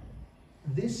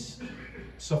 This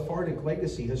Sephardic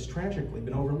legacy has tragically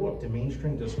been overlooked in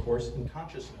mainstream discourse and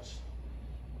consciousness.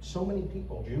 So many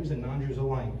people, Jews and non-Jews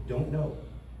alike, don't know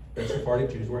that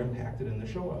Sephardic Jews were impacted in the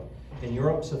Shoah. In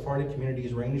Europe, Sephardic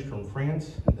communities ranged from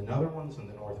France and the Netherlands in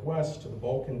the northwest to the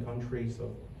Balkan countries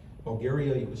of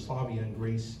Bulgaria, Yugoslavia, and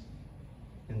Greece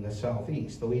in the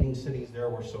southeast. The leading cities there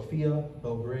were Sofia,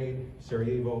 Belgrade,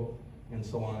 Sarajevo, and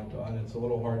Salonika. And it's a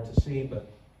little hard to see,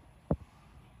 but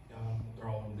they're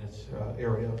all in this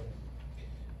area.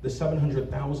 The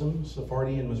 700,000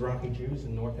 Sephardi and Mizrahi Jews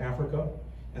in North Africa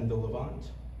and the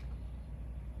Levant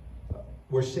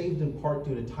were saved in part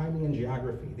due to timing and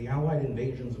geography. The Allied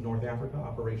invasions of North Africa,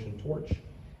 Operation Torch,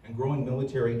 and growing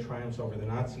military triumphs over the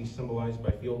Nazis, symbolized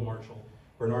by Field Marshal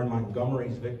Bernard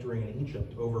Montgomery's victory in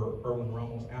Egypt over Erwin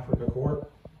Rommel's Afrika Korps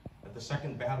at the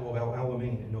Second Battle of El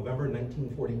Alamein in November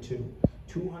 1942,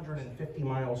 250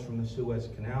 miles from the Suez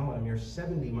Canal, a mere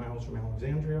 70 miles from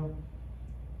Alexandria,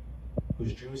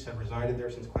 whose Jews had resided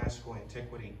there since classical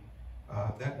antiquity.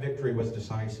 That victory was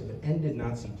decisive. It ended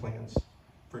Nazi plans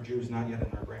for Jews not yet in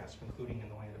their grasp, including in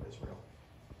the land of Israel.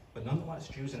 But nonetheless,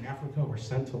 Jews in Africa were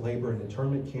sent to labor in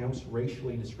internment camps,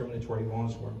 racially discriminatory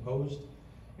laws were imposed,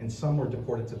 and some were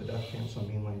deported to the death camps on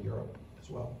mainland Europe as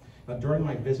well. During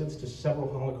my visits to several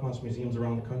Holocaust museums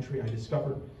around the country, I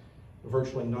discovered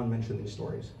virtually none mention these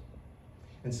stories.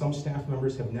 And some staff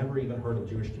members have never even heard of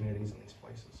Jewish communities in these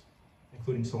places,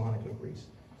 including Salonika, Greece.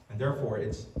 And therefore,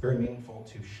 it's very meaningful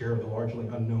to share the largely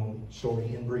unknown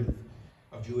story in brief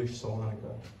of Jewish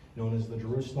Salonika, known as the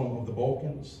Jerusalem of the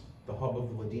Balkans, the hub of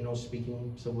the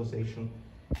Ladino-speaking civilization,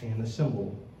 and a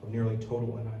symbol of nearly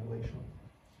total annihilation.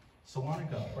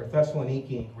 Salonika, or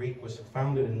Thessaloniki in Greek, was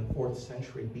founded in the 4th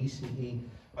century BCE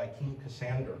by King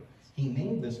Cassander. He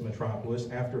named this metropolis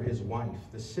after his wife,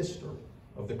 the sister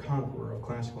of the conqueror of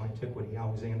classical antiquity,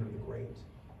 Alexander the Great,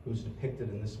 who's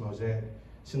depicted in this mosaic.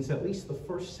 Since at least the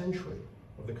 1st century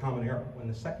of the Common Era, when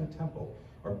the Second Temple,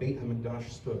 or Beit HaMikdash,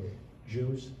 stood,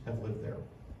 Jews have lived there.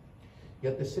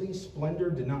 Yet the city's splendor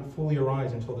did not fully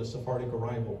arise until the Sephardic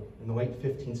arrival in the late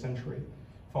 15th century,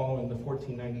 following the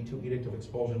 1492 Edict of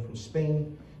Expulsion from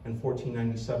Spain and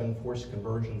 1497 forced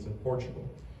conversions in Portugal.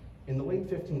 In the late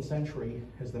 15th century,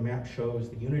 as the map shows,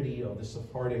 the unity of the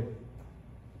Sephardic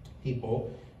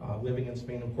people living in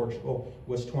Spain and Portugal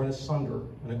was torn asunder,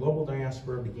 and a global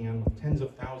diaspora began with tens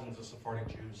of thousands of Sephardic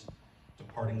Jews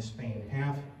departing Spain.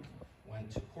 Half went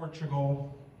to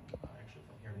Portugal, actually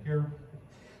from here to here,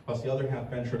 plus the other half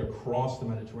ventured across the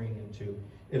Mediterranean to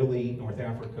Italy, North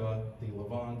Africa, the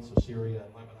Levant, so Syria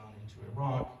and Lebanon, into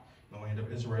Iraq, the land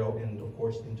of Israel, and of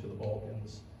course into the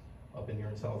Balkans, up in here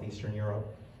in southeastern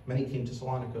Europe. Many came to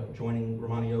Salonika, joining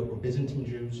Romaniote or Byzantine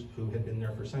Jews who had been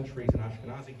there for centuries, and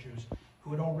Ashkenazi Jews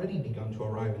who had already begun to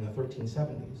arrive in the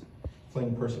 1370s,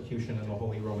 fleeing persecution in the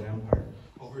Holy Roman Empire.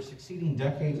 Over succeeding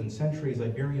decades and centuries,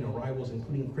 Iberian arrivals,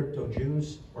 including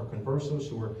crypto-Jews or conversos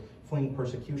who were fleeing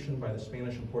persecution by the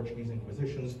Spanish and Portuguese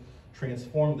Inquisitions,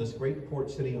 transformed this great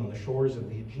port city on the shores of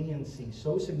the Aegean Sea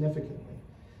so significantly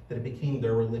that it became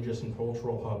their religious and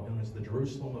cultural hub, known as the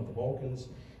Jerusalem of the Balkans,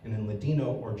 and in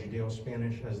Ladino or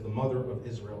Judeo-Spanish as the Mother of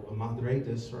Israel, the Madre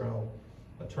de Israel,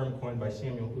 a term coined by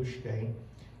Samuel Ushke,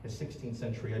 a 16th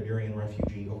century Iberian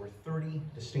refugee. Over 30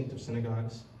 distinctive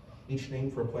synagogues, each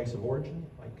named for a place of origin,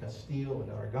 like Castile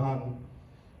and Aragon,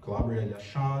 Calabria,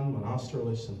 Yashan,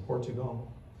 Monasterless, and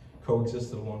Portugal,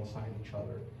 coexisted alongside each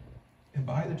other. And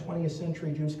by the 20th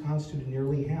century, Jews constituted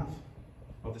nearly half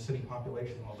of the city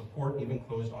population, while the port even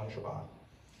closed on Shabbat.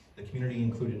 The community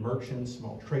included merchants,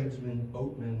 small tradesmen,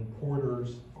 boatmen,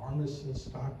 porters, pharmacists,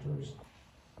 doctors,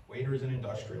 waiters, and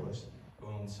industrialists.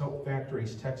 who owned soap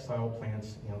factories, textile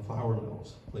plants, and flour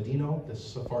mills. Ladino, the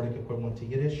Sephardic equivalent to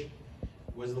Yiddish,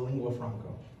 was the lingua franca.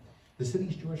 The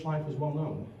city's Jewish life was well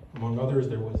known. Among others,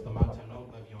 there was the Matanot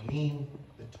Levionim,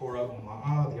 the Torah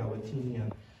Umla'ah, the Alatini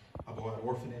and Aboad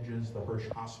orphanages, the Hirsch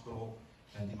Hospital,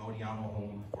 and the Modiano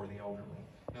Home for the Elderly.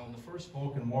 Now, in the First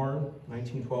Balkan War,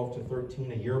 1912 to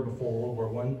 13, a year before World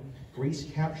War I, Greece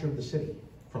captured the city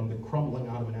from the crumbling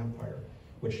Ottoman Empire,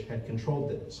 which had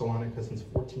controlled Salonika since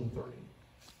 1430.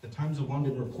 The Times of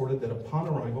London reported that upon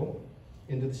arrival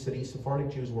into the city,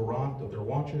 Sephardic Jews were robbed of their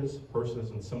watches,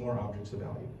 purses, and similar objects of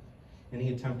value.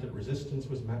 Any attempt at resistance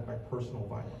was met by personal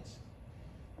violence.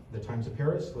 The Times of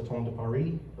Paris, Le Temps de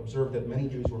Paris, observed that many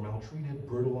Jews were maltreated,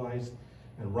 brutalized,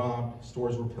 and robbed,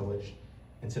 stores were pillaged,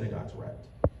 and synagogues wrecked.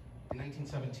 In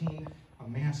 1917, a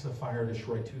massive fire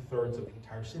destroyed 2/3 of the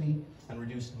entire city and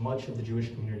reduced much of the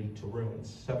Jewish community to ruins.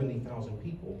 70,000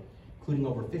 people, including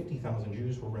over 50,000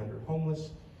 Jews, were rendered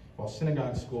homeless, while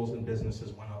synagogues, schools, and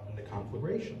businesses went up in the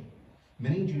conflagration.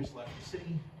 Many Jews left the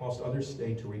city, whilst others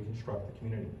stayed to reconstruct the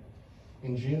community.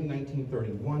 In June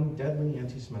 1931, deadly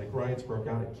anti-Semitic riots broke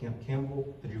out at Camp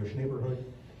Campbell, the Jewish neighborhood,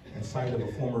 and site of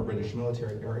a former British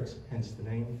military barracks, hence the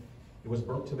name. It was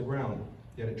burnt to the ground,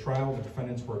 yet at trial the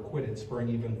defendants were acquitted, spurring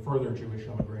even further Jewish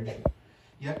immigration.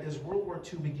 Yet as World War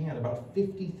II began, about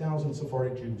 50,000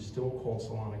 Sephardic Jews still called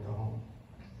Salonika home.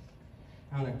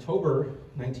 Now in October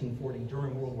 1940,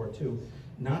 during World War II,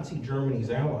 Nazi Germany's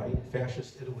ally,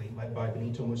 Fascist Italy, led by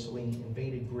Benito Mussolini,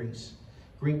 invaded Greece.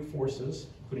 Greek forces,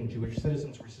 including Jewish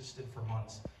citizens, resisted for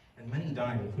months, and many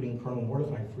died, including Colonel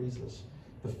Mordechai Fiszel,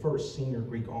 the first senior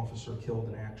Greek officer killed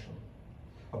in action.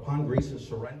 Upon Greece's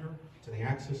surrender to the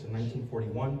Axis in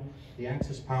 1941, the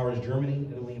Axis powers, Germany,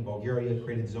 Italy, and Bulgaria,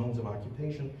 created zones of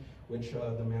occupation, which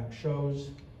the map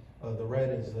shows. The red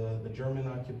is the German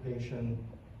occupation,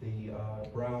 the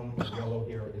brown and yellow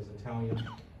here is Italian,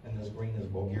 and this green is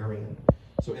Bulgarian.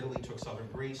 So Italy took southern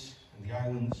Greece and the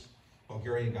islands,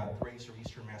 Bulgaria got Thrace or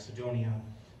Eastern Macedonia,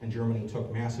 and Germany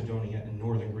took Macedonia and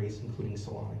northern Greece, including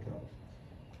Salonika.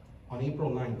 On April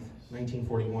 9th,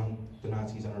 1941, the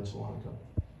Nazis entered Salonika.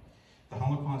 The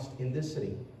Holocaust in this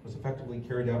city was effectively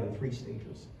carried out in 3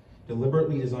 stages,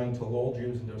 deliberately designed to lull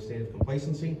Jews into a state of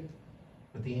complacency,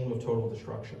 with the aim of total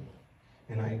destruction.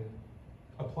 And I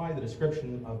apply the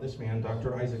description of this man,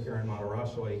 Dr. Isaac Aaron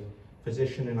Matarazzo, a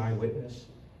physician and eyewitness.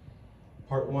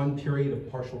 Part 1, period of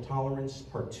partial tolerance.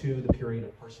 Part 2, the period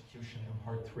of persecution. And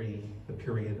Part 3, the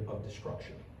period of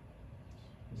destruction.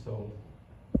 And so,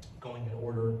 going in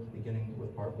order, beginning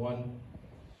with Part 1.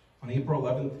 On April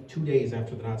 11th, 2 days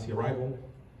after the Nazi arrival,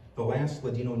 the last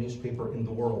Ladino newspaper in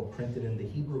the world, printed in the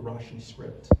Hebrew Rashi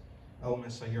script, El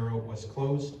Mensajero, was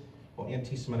closed, while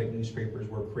anti-Semitic newspapers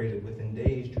were created. Within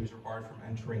days, Jews were barred from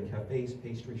entering cafes,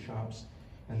 pastry shops,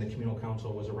 and the communal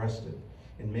council was arrested.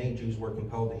 In May, Jews were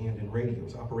compelled to hand in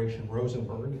radios. Operation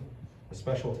Rosenberg, a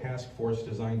special task force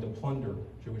designed to plunder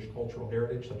Jewish cultural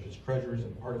heritage, such as treasures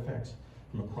and artifacts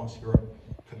from across Europe,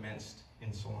 commenced in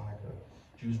Salonika.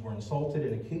 Jews were insulted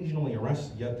and occasionally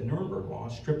arrested, yet the Nuremberg Law,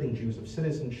 stripping Jews of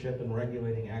citizenship and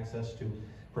regulating access to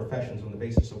professions on the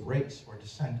basis of race or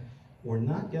descent, were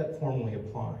not yet formally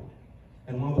applied.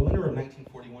 And while the winter of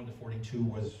 1941 to 42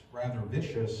 was rather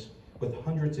vicious, with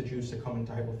hundreds of Jews succumbing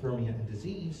to hypothermia and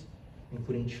disease,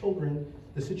 including children,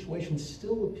 the situation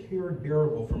still appeared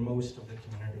bearable for most of the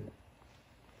community.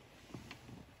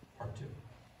 Part 2.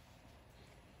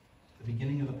 The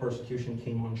beginning of the persecution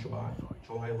came on Shabbat,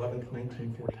 July 11th,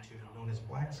 1942, known as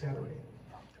Black Saturday.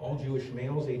 All Jewish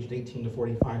males aged 18 to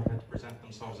 45 had to present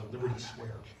themselves at Liberty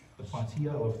Square, the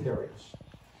Platia Eleftherios.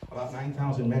 About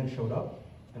 9,000 men showed up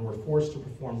and were forced to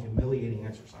perform humiliating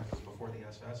exercises before the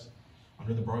SS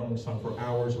under the broiling sun for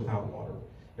hours without water.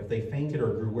 If they fainted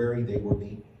or grew weary, they were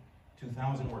beaten.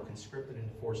 2,000 were conscripted into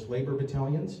forced labor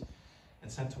battalions and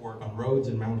sent to work on roads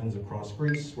and mountains across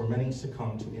Greece, where many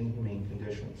succumbed to inhumane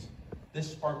conditions.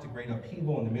 This sparked a great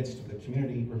upheaval in the midst of the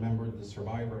community, remembered the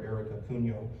survivor Erica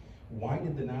Cunho. Why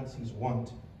did the Nazis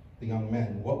want the young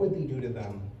men? What would they do to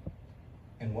them?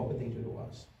 And what would they do to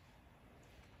us?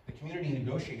 The community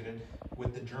negotiated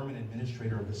with the German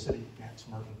administrator of the city, Max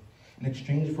Merton, in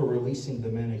exchange for releasing the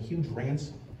men a huge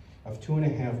ransom of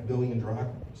 2.5 billion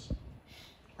drachmas,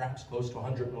 perhaps close to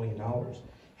 $100 million,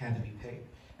 had to be paid.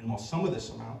 And while some of this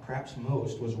amount, perhaps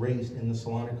most, was raised in the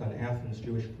Salonika and Athens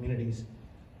Jewish communities,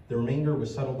 the remainder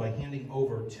was settled by handing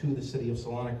over to the city of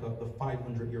Salonika the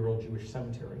 500-year-old Jewish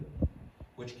cemetery,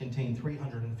 which contained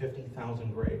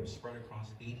 350,000 graves spread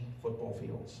across 80 football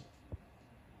fields.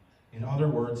 In other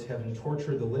words, having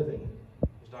tortured the living,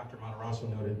 as Dr.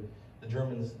 Matarazzo noted, the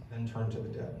Germans then turned to the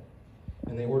dead,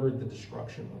 and they ordered the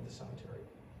destruction of the cemetery.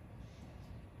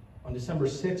 On December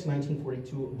 6,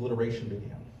 1942, obliteration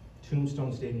began.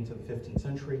 Tombstones dating to the 15th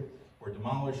century were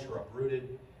demolished or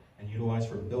uprooted and utilized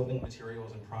for building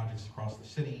materials and projects across the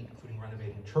city, including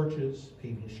renovating churches,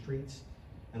 paving streets,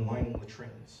 and lining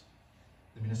latrines.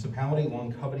 The municipality,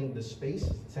 long coveting this space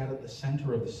that sat at the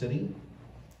center of the city,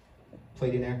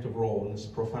 played an active role in this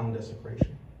profound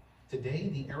desecration. Today,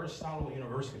 the Aristotle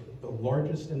University, the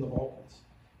largest in the Balkans,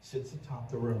 sits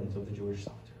atop the ruins of the Jewish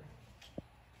cemetery.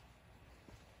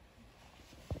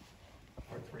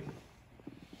 Part 3.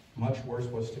 Much worse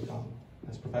was to come.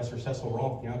 As Professor Cecil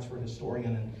Rolfe, the Oxford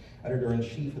historian and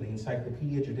editor-in-chief of the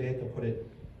Encyclopedia Judaica, put it,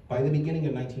 by the beginning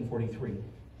of 1943,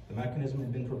 the mechanism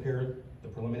had been prepared, the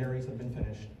preliminaries had been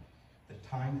finished, the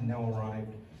time had now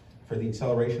arrived for the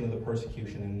acceleration of the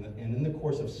persecution, and in the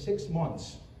course of 6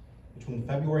 months, between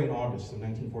February and August of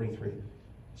 1943,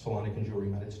 Salonika Jewry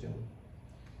met its doom.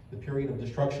 The period of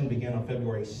destruction began on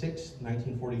February 6,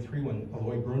 1943, when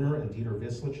Eloy Brunner and Dieter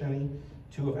Wislicheny,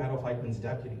 two of Adolf Eichmann's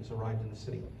deputies, arrived in the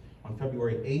city. On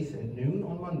February 8th at noon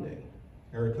on Monday,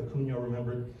 Erika Cunha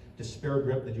remembered, despair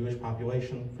gripped the Jewish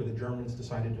population, for the Germans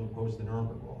decided to impose the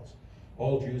Nuremberg laws.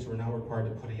 All Jews were now required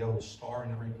to put a yellow star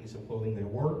in every piece of clothing they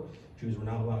wore. Jews were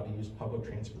not allowed to use public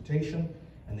transportation,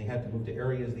 and they had to move to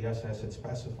areas the SS had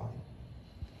specified.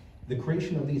 The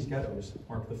creation of these ghettos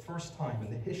marked the first time in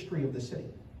the history of the city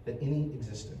that any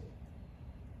existed,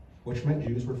 which meant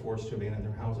Jews were forced to abandon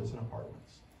their houses and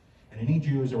apartments. And any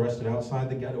Jews arrested outside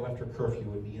the ghetto after curfew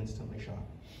would be instantly shot.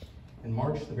 In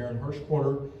March, the Baron Hirsch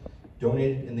Quarter,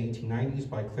 donated in the 1890s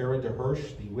by Clara de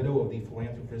Hirsch, the widow of the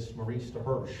philanthropist Maurice de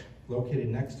Hirsch, located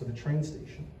next to the train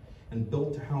station and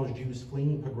built to house Jews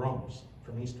fleeing pogroms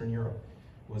from Eastern Europe,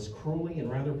 was cruelly and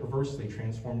rather perversely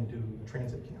transformed into a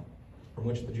transit camp from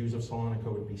which the Jews of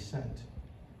Salonika would be sent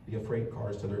via freight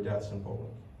cars to their deaths in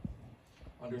Poland.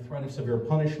 Under threat of severe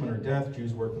punishment or death,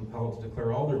 Jews were compelled to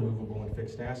declare all their movable and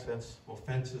fixed assets, while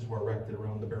fences were erected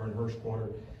around the Baron Hirsch Quarter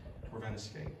to prevent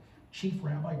escape. Chief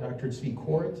Rabbi Dr. Tzvi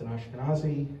Koritz, an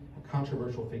Ashkenazi, a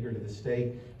controversial figure to this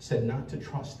day, said not to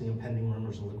trust the impending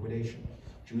rumors of liquidation.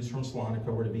 Jews from Salonika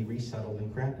were to be resettled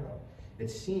in Krakow. It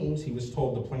seems he was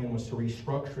told the plan was to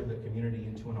restructure the community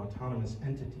into an autonomous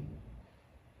entity.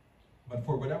 But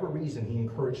for whatever reason, he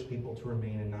encouraged people to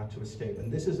remain and not to escape.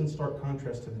 And this is in stark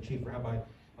contrast to the chief rabbi,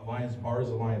 Elias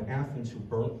Barzilai of Athens, who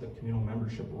burnt the communal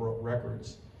membership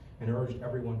records and urged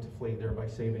everyone to flee, thereby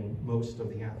saving most of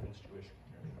the Athens Jewish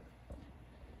community.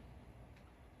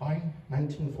 By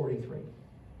 1943,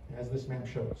 as this map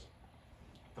shows,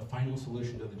 the final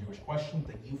solution to the Jewish question,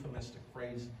 the euphemistic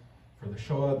phrase for the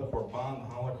Shoah, the Korban,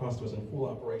 the Holocaust, was in full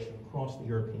operation across the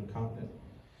European continent,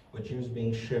 with Jews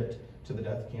being shipped to the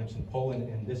death camps in Poland.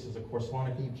 And this is, of course,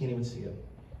 Salonika. You can't even see it.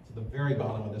 It's at the very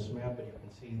bottom of this map, and you can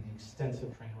see the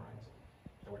extensive train rides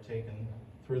that were taken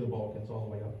through the Balkans all the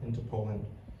way up into Poland.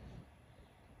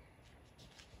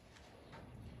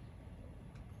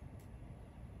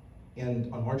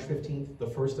 And on March 15th, the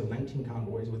first of 19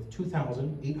 convoys with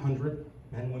 2,800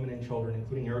 men, women, and children,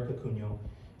 including Erika Cunha,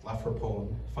 left for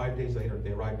Poland. 5 days later,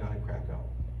 they arrived not in Krakow,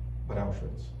 but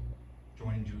Auschwitz,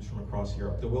 joining Jews from across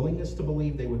Europe. The willingness to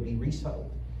believe they would be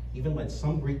resettled even led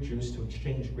some Greek Jews to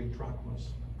exchange Greek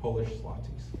drachmas, Polish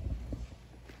zlotys.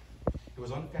 It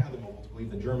was unfathomable to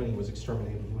believe that Germany was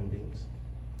exterminating human beings.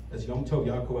 As Yom Tov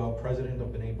Yaakov, president of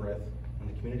B'nai B'rith and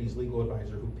the community's legal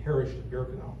advisor who perished at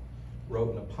Birkenau,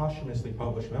 wrote in a posthumously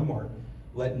published memoir,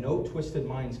 "Let no twisted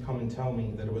minds come and tell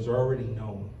me that it was already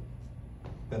known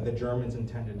that the Germans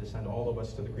intended to send all of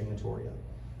us to the crematoria.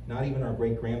 Not even our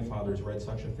great-grandfathers read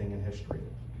such a thing in history."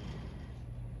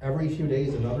 Every few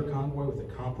days, another convoy with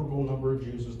a comparable number of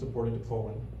Jews was deported to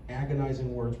Poland.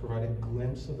 Agonizing words provided a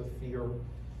glimpse of the fear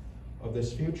of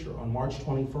this future. On March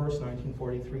 21st,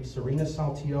 1943, Serena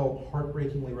Saltiel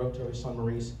heartbreakingly wrote to her son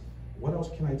Maurice, "What else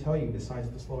can I tell you besides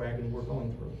the slow agony we're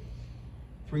going through?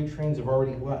 3 trains have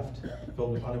already left,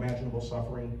 filled with unimaginable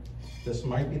suffering. This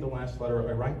might be the last letter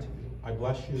I write to you. I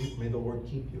bless you, may the Lord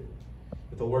keep you.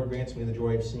 If the Lord grants me the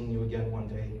joy of seeing you again one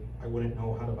day, I wouldn't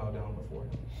know how to bow down before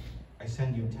him. I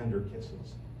send you tender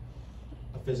kisses."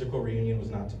 A physical reunion was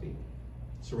not to be.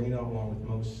 Serena, along with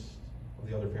most of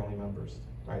the other family members,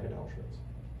 died at Auschwitz.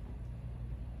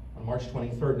 On March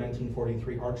 23rd,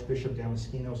 1943, Archbishop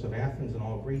Damaskinos of Athens and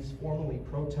all Greece formally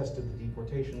protested the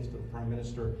deportations to the Prime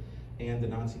Minister and the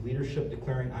Nazi leadership,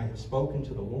 declaring, "I have spoken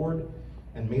to the Lord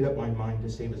and made up my mind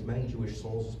to save as many Jewish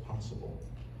souls as possible."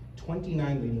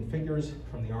 29 leading figures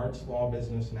from the arts, law,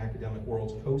 business, and academic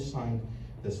worlds co-signed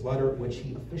this letter, which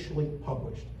he officially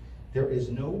published. There is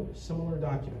no similar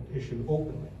document issued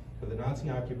openly to the Nazi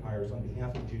occupiers on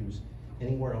behalf of Jews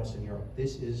anywhere else in Europe.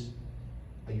 This is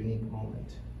a unique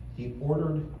moment. He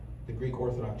ordered the Greek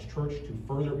Orthodox Church to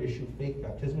further issue fake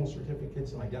baptismal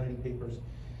certificates and identity papers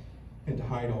and to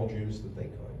hide all Jews that they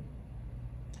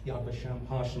could. Yad Vashem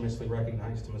posthumously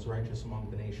recognized him as righteous among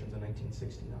the nations in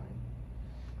 1969.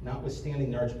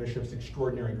 Notwithstanding the Archbishop's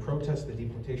extraordinary protest, the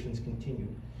deportations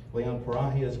continued. Leon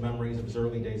Parahia's memories of his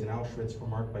early days in Auschwitz were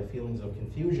marked by feelings of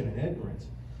confusion and ignorance.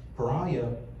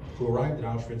 Parahia, who arrived at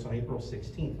Auschwitz on April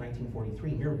 16,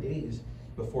 1943, mere days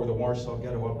before the Warsaw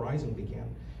Ghetto Uprising began,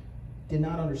 did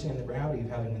not understand the gravity of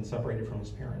having been separated from his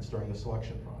parents during the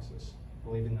selection process,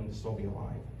 believing them to still be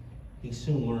alive. He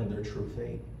soon learned their true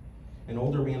fate. An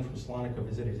older man from Salonika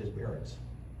visited his barracks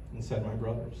and said, "My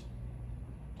brothers,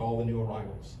 to all the new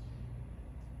arrivals,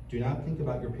 do not think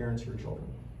about your parents or your children,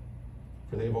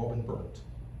 for they have all been burnt.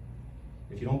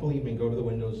 If you don't believe me, go to the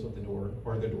windows of the door.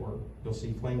 You'll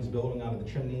see flames billowing out of the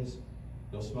chimneys.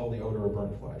 You'll smell the odor of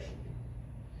burnt flesh."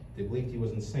 They believed he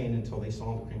was insane until they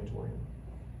saw the crematorium.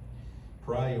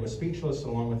 Parahia was speechless,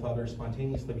 and along with others,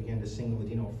 spontaneously began to sing the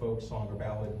Ladino folk song or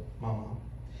ballad, Mama.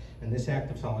 And this act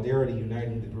of solidarity,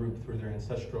 uniting the group through their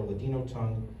ancestral Ladino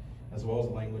tongue, as well as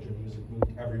the language and music,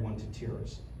 moved everyone to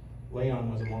tears.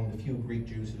 Leon was among the few Greek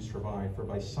Jews who survived, for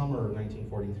by summer of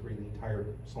 1943, the entire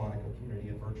Salonika community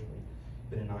had virtually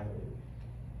been annihilated.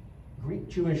 Greek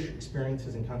Jewish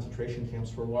experiences in concentration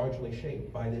camps were largely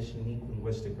shaped by this unique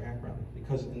linguistic background,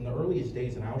 because in the earliest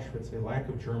days in Auschwitz, a lack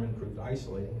of German proved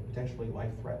isolating and potentially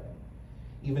life-threatening.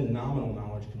 Even nominal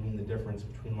knowledge can mean the difference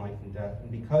between life and death. And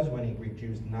because many Greek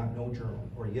Jews did not know German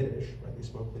or Yiddish, right, they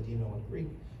spoke Ladino and Greek,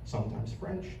 sometimes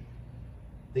French,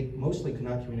 they mostly could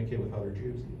not communicate with other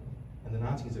Jews even. And the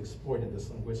Nazis exploited this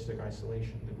linguistic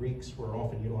isolation. The Greeks were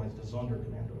often utilized as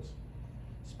Sonderkommandos,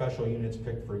 special units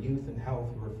picked for youth and health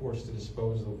who were forced to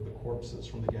dispose of the corpses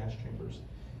from the gas chambers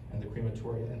and the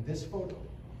crematoria. And this photo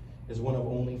is one of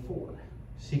only 4,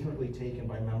 secretly taken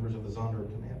by members of the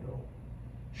Sonderkommando,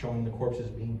 showing the corpses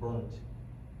being burnt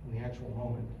in the actual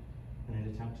moment in an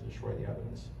attempt to destroy the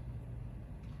evidence.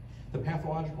 The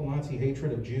pathological Nazi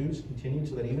hatred of Jews continued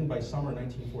so that even by summer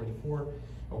 1944,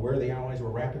 aware the Allies were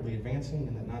rapidly advancing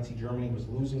and that Nazi Germany was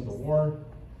losing the war,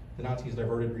 the Nazis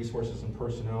diverted resources and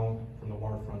personnel from the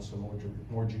war front so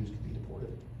more Jews could be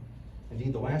deported.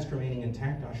 Indeed, the last remaining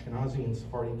intact Ashkenazi and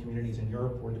Sephardi communities in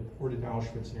Europe were deported to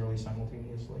Auschwitz nearly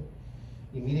simultaneously.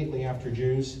 Immediately after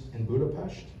Jews in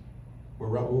Budapest, where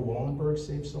Raoul Wallenberg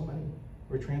saved so many,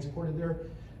 were transported there,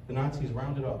 the Nazis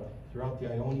rounded up throughout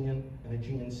the Ionian and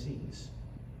Aegean seas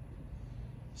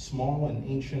small and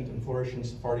ancient and flourishing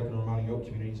Sephardic and Romani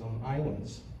communities on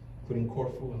islands, including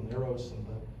Corfu and Leros and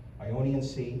the Ionian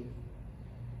Sea.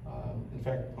 In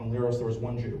fact, on Leros there was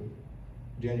one Jew,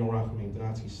 Daniel Rachamim. The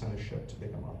Nazis sent a ship to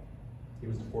pick him up. He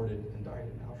was deported and died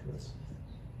in Auschwitz.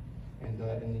 And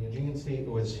in the Aegean Sea, it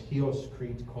was Chios,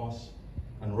 Crete, Kos,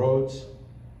 and Rhodes,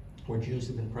 where Jews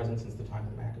had been present since the time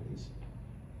of the Maccabees.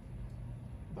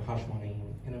 The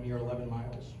Hashmonaim, in a mere 11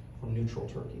 miles from neutral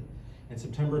Turkey. In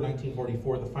September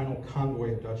 1944, the final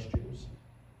convoy of Dutch Jews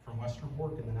from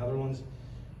Westerbork in the Netherlands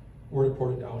were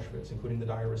deported to Auschwitz, including the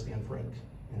diarist Anne Frank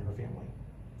and her family.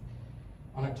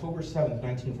 On October 7th,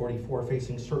 1944,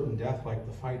 facing certain death like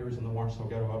the fighters in the Warsaw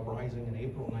Ghetto Uprising in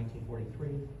April 1943,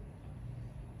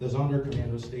 the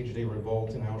Sonderkommandos staged a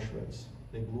revolt in Auschwitz.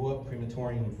 They blew up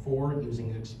Crematorium 4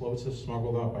 using explosives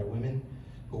smuggled out by women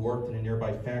who worked in a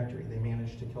nearby factory. They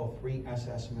managed to kill 3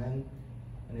 SS men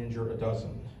and injure a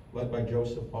dozen. Led by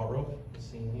Joseph Baruch, as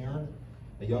seen here,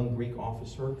 a young Greek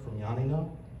officer from Yanina,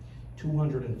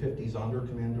 250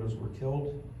 Sonderkommandos were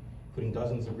killed, including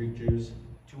dozens of Greek Jews.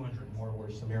 200 more were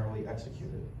summarily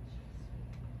executed.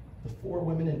 The 4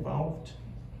 women involved,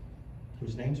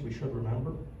 whose names we should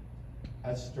remember,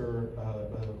 Esther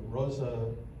Rosa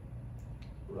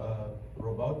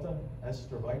Robota,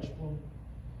 Esther Weichblum,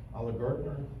 Alla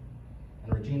Gertner,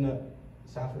 and Regina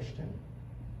Saferstein.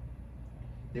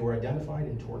 They were identified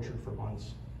and tortured for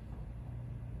months,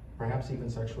 perhaps even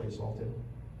sexually assaulted,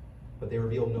 but they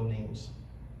revealed no names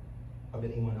of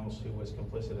anyone else who was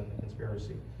complicit in the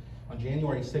conspiracy. On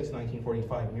January 6,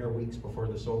 1945, mere weeks before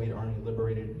the Soviet army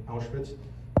liberated Auschwitz,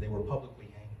 they were publicly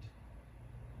hanged.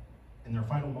 In their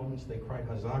final moments, they cried,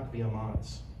 "Hazak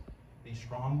v'amatz," be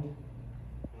strong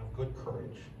and of good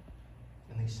courage,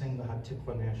 and they sang the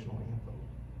Hatikva national anthem,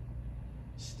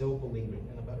 still believing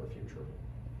in a better future.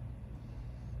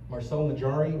 Marcel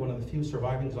Najari, one of the few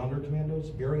surviving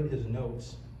Sonderkommandos, buried his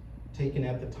notes taken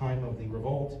at the time of the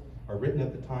revolt, or written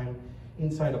at the time,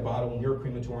 inside a bottle near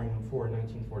Crematorium 4 in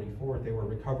 1944. They were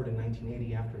recovered in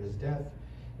 1980 after his death,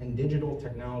 and digital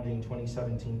technology in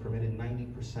 2017 permitted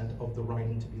 90% of the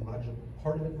writing to be legible.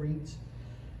 Part of it reads,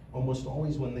 "Almost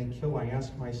always when they kill, I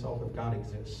ask myself if God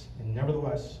exists, and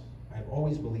nevertheless, I have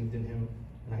always believed in him,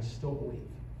 and I still believe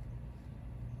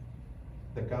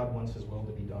that God wants his will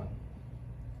to be done.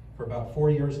 For about 4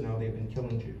 years now, they've been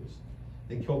killing Jews.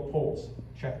 They killed Poles,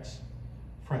 Czechs,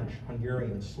 French,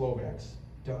 Hungarians, Slovaks,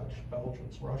 Dutch,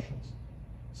 Belgians, Russians,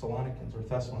 Salonicans or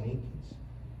Thessalonians,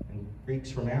 and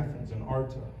Greeks from Athens and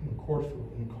Arta and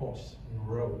Corfu and Kos and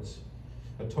Rhodes.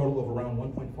 A total of around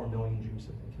 1.4 million Jews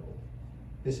have been killed.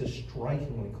 This is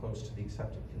strikingly close to the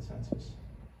accepted consensus.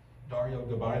 Dario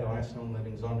Gabay, the last known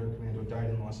living Zonder commando, died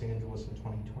in Los Angeles in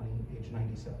 2020, age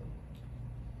 97.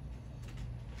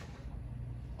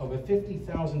 Of a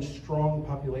 50,000 strong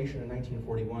population in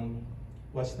 1941,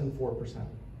 less than 4%,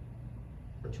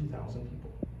 or 2,000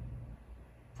 people,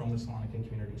 from the Salonican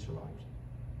community survived.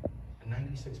 A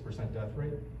 96% death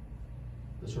rate.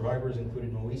 The survivors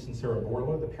included Moise and Sarah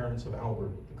Borla, the parents of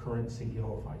Albert, the current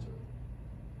CEO of Pfizer.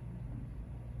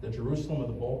 The Jerusalem of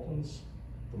the Balkans,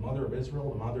 the mother of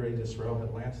Israel, the Madre d'Israel,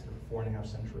 had lasted for 4.5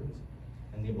 centuries,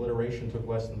 and the obliteration took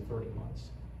less than 30 months.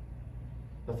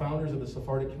 The founders of the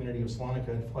Sephardic community of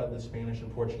Salonika had fled the Spanish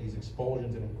and Portuguese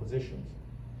expulsions and inquisitions,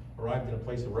 arrived at a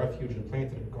place of refuge and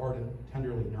planted a garden,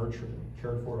 tenderly nurtured and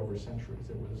cared for over centuries.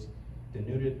 It was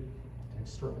denuded and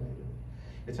exterminated.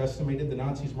 It's estimated the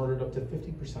Nazis murdered up to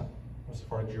 50% of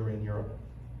Sephardic Jewry in Europe,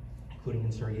 including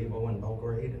in Sarajevo and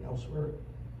Belgrade and elsewhere.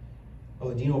 While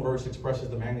the Dino verse expresses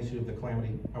the magnitude of the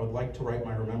calamity, I would like to write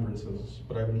my remembrances,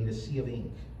 but I would need a sea of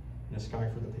ink and a sky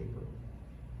for the paper.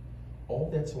 All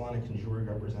that Salonican Jewry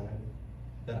represented,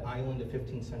 that island of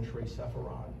 15th century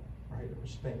Sepharad, right, or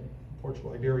Spain,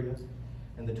 Portugal, Iberia,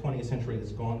 and the 20th century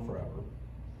is gone forever,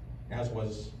 as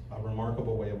was a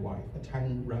remarkable way of life. A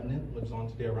tiny remnant lives on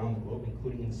today around the globe,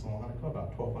 including in Salonika.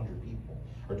 About 1,200 people,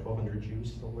 or 1,200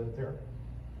 Jews still live there.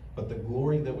 But the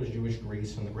glory that was Jewish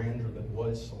Greece and the grandeur that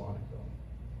was Salonika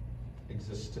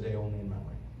exists today only in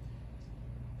memory.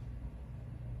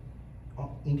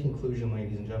 In conclusion,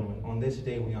 ladies and gentlemen, on this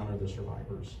day we honor the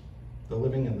survivors. The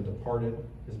living and the departed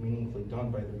is meaningfully done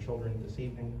by their children this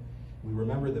evening. We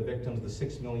remember the victims, the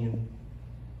 6 million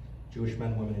Jewish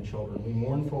men, women, and children. We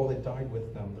mourn for all that died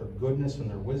with them, their goodness and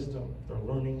their wisdom, their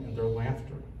learning and their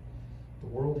laughter. The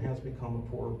world has become a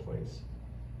poorer place,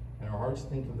 and our hearts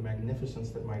think of the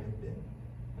magnificence that might have been,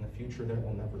 and a future that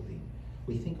will never be.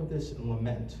 We think of this and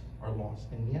lament our loss,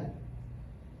 and yet,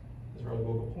 as Rabbi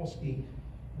Bogopolsky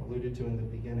alluded to in the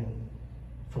beginning,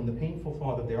 from the painful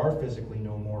thought that they are physically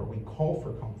no more, we call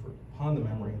for comfort upon the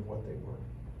memory of what they were.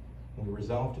 And we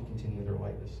resolve to continue their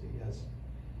legacy, as,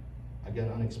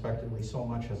 again, unexpectedly, so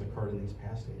much has occurred in these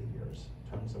past 80 years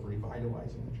in terms of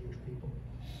revitalizing the Jewish people.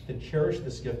 To cherish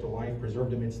this gift of life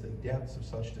preserved amidst the depths of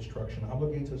such destruction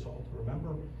obligates us all to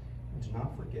remember and to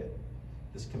not forget.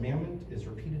 This commandment is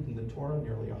repeated in the Torah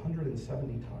nearly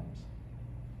 170 times.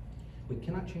 We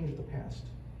cannot change the past,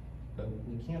 but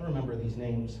we can remember these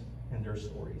names and their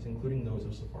stories, including those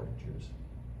of Sephardic Jews.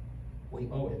 We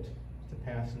owe it to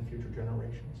past and future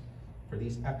generations, for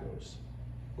these echoes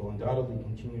will undoubtedly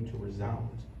continue to resound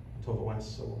until the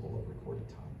last syllable of recorded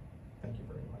time. Thank you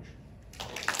very much.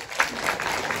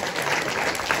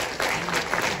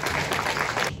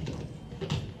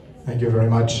 Thank you very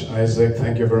much, Isaac.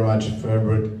 Thank you very much,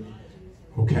 Herbert,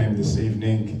 who came this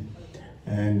evening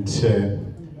and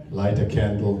light a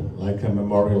candle, like a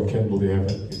memorial candle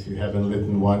if you haven't lit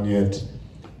one yet.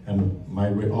 And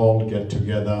might we all get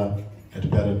together at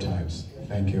better times.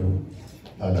 Thank you.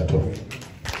 Tobie.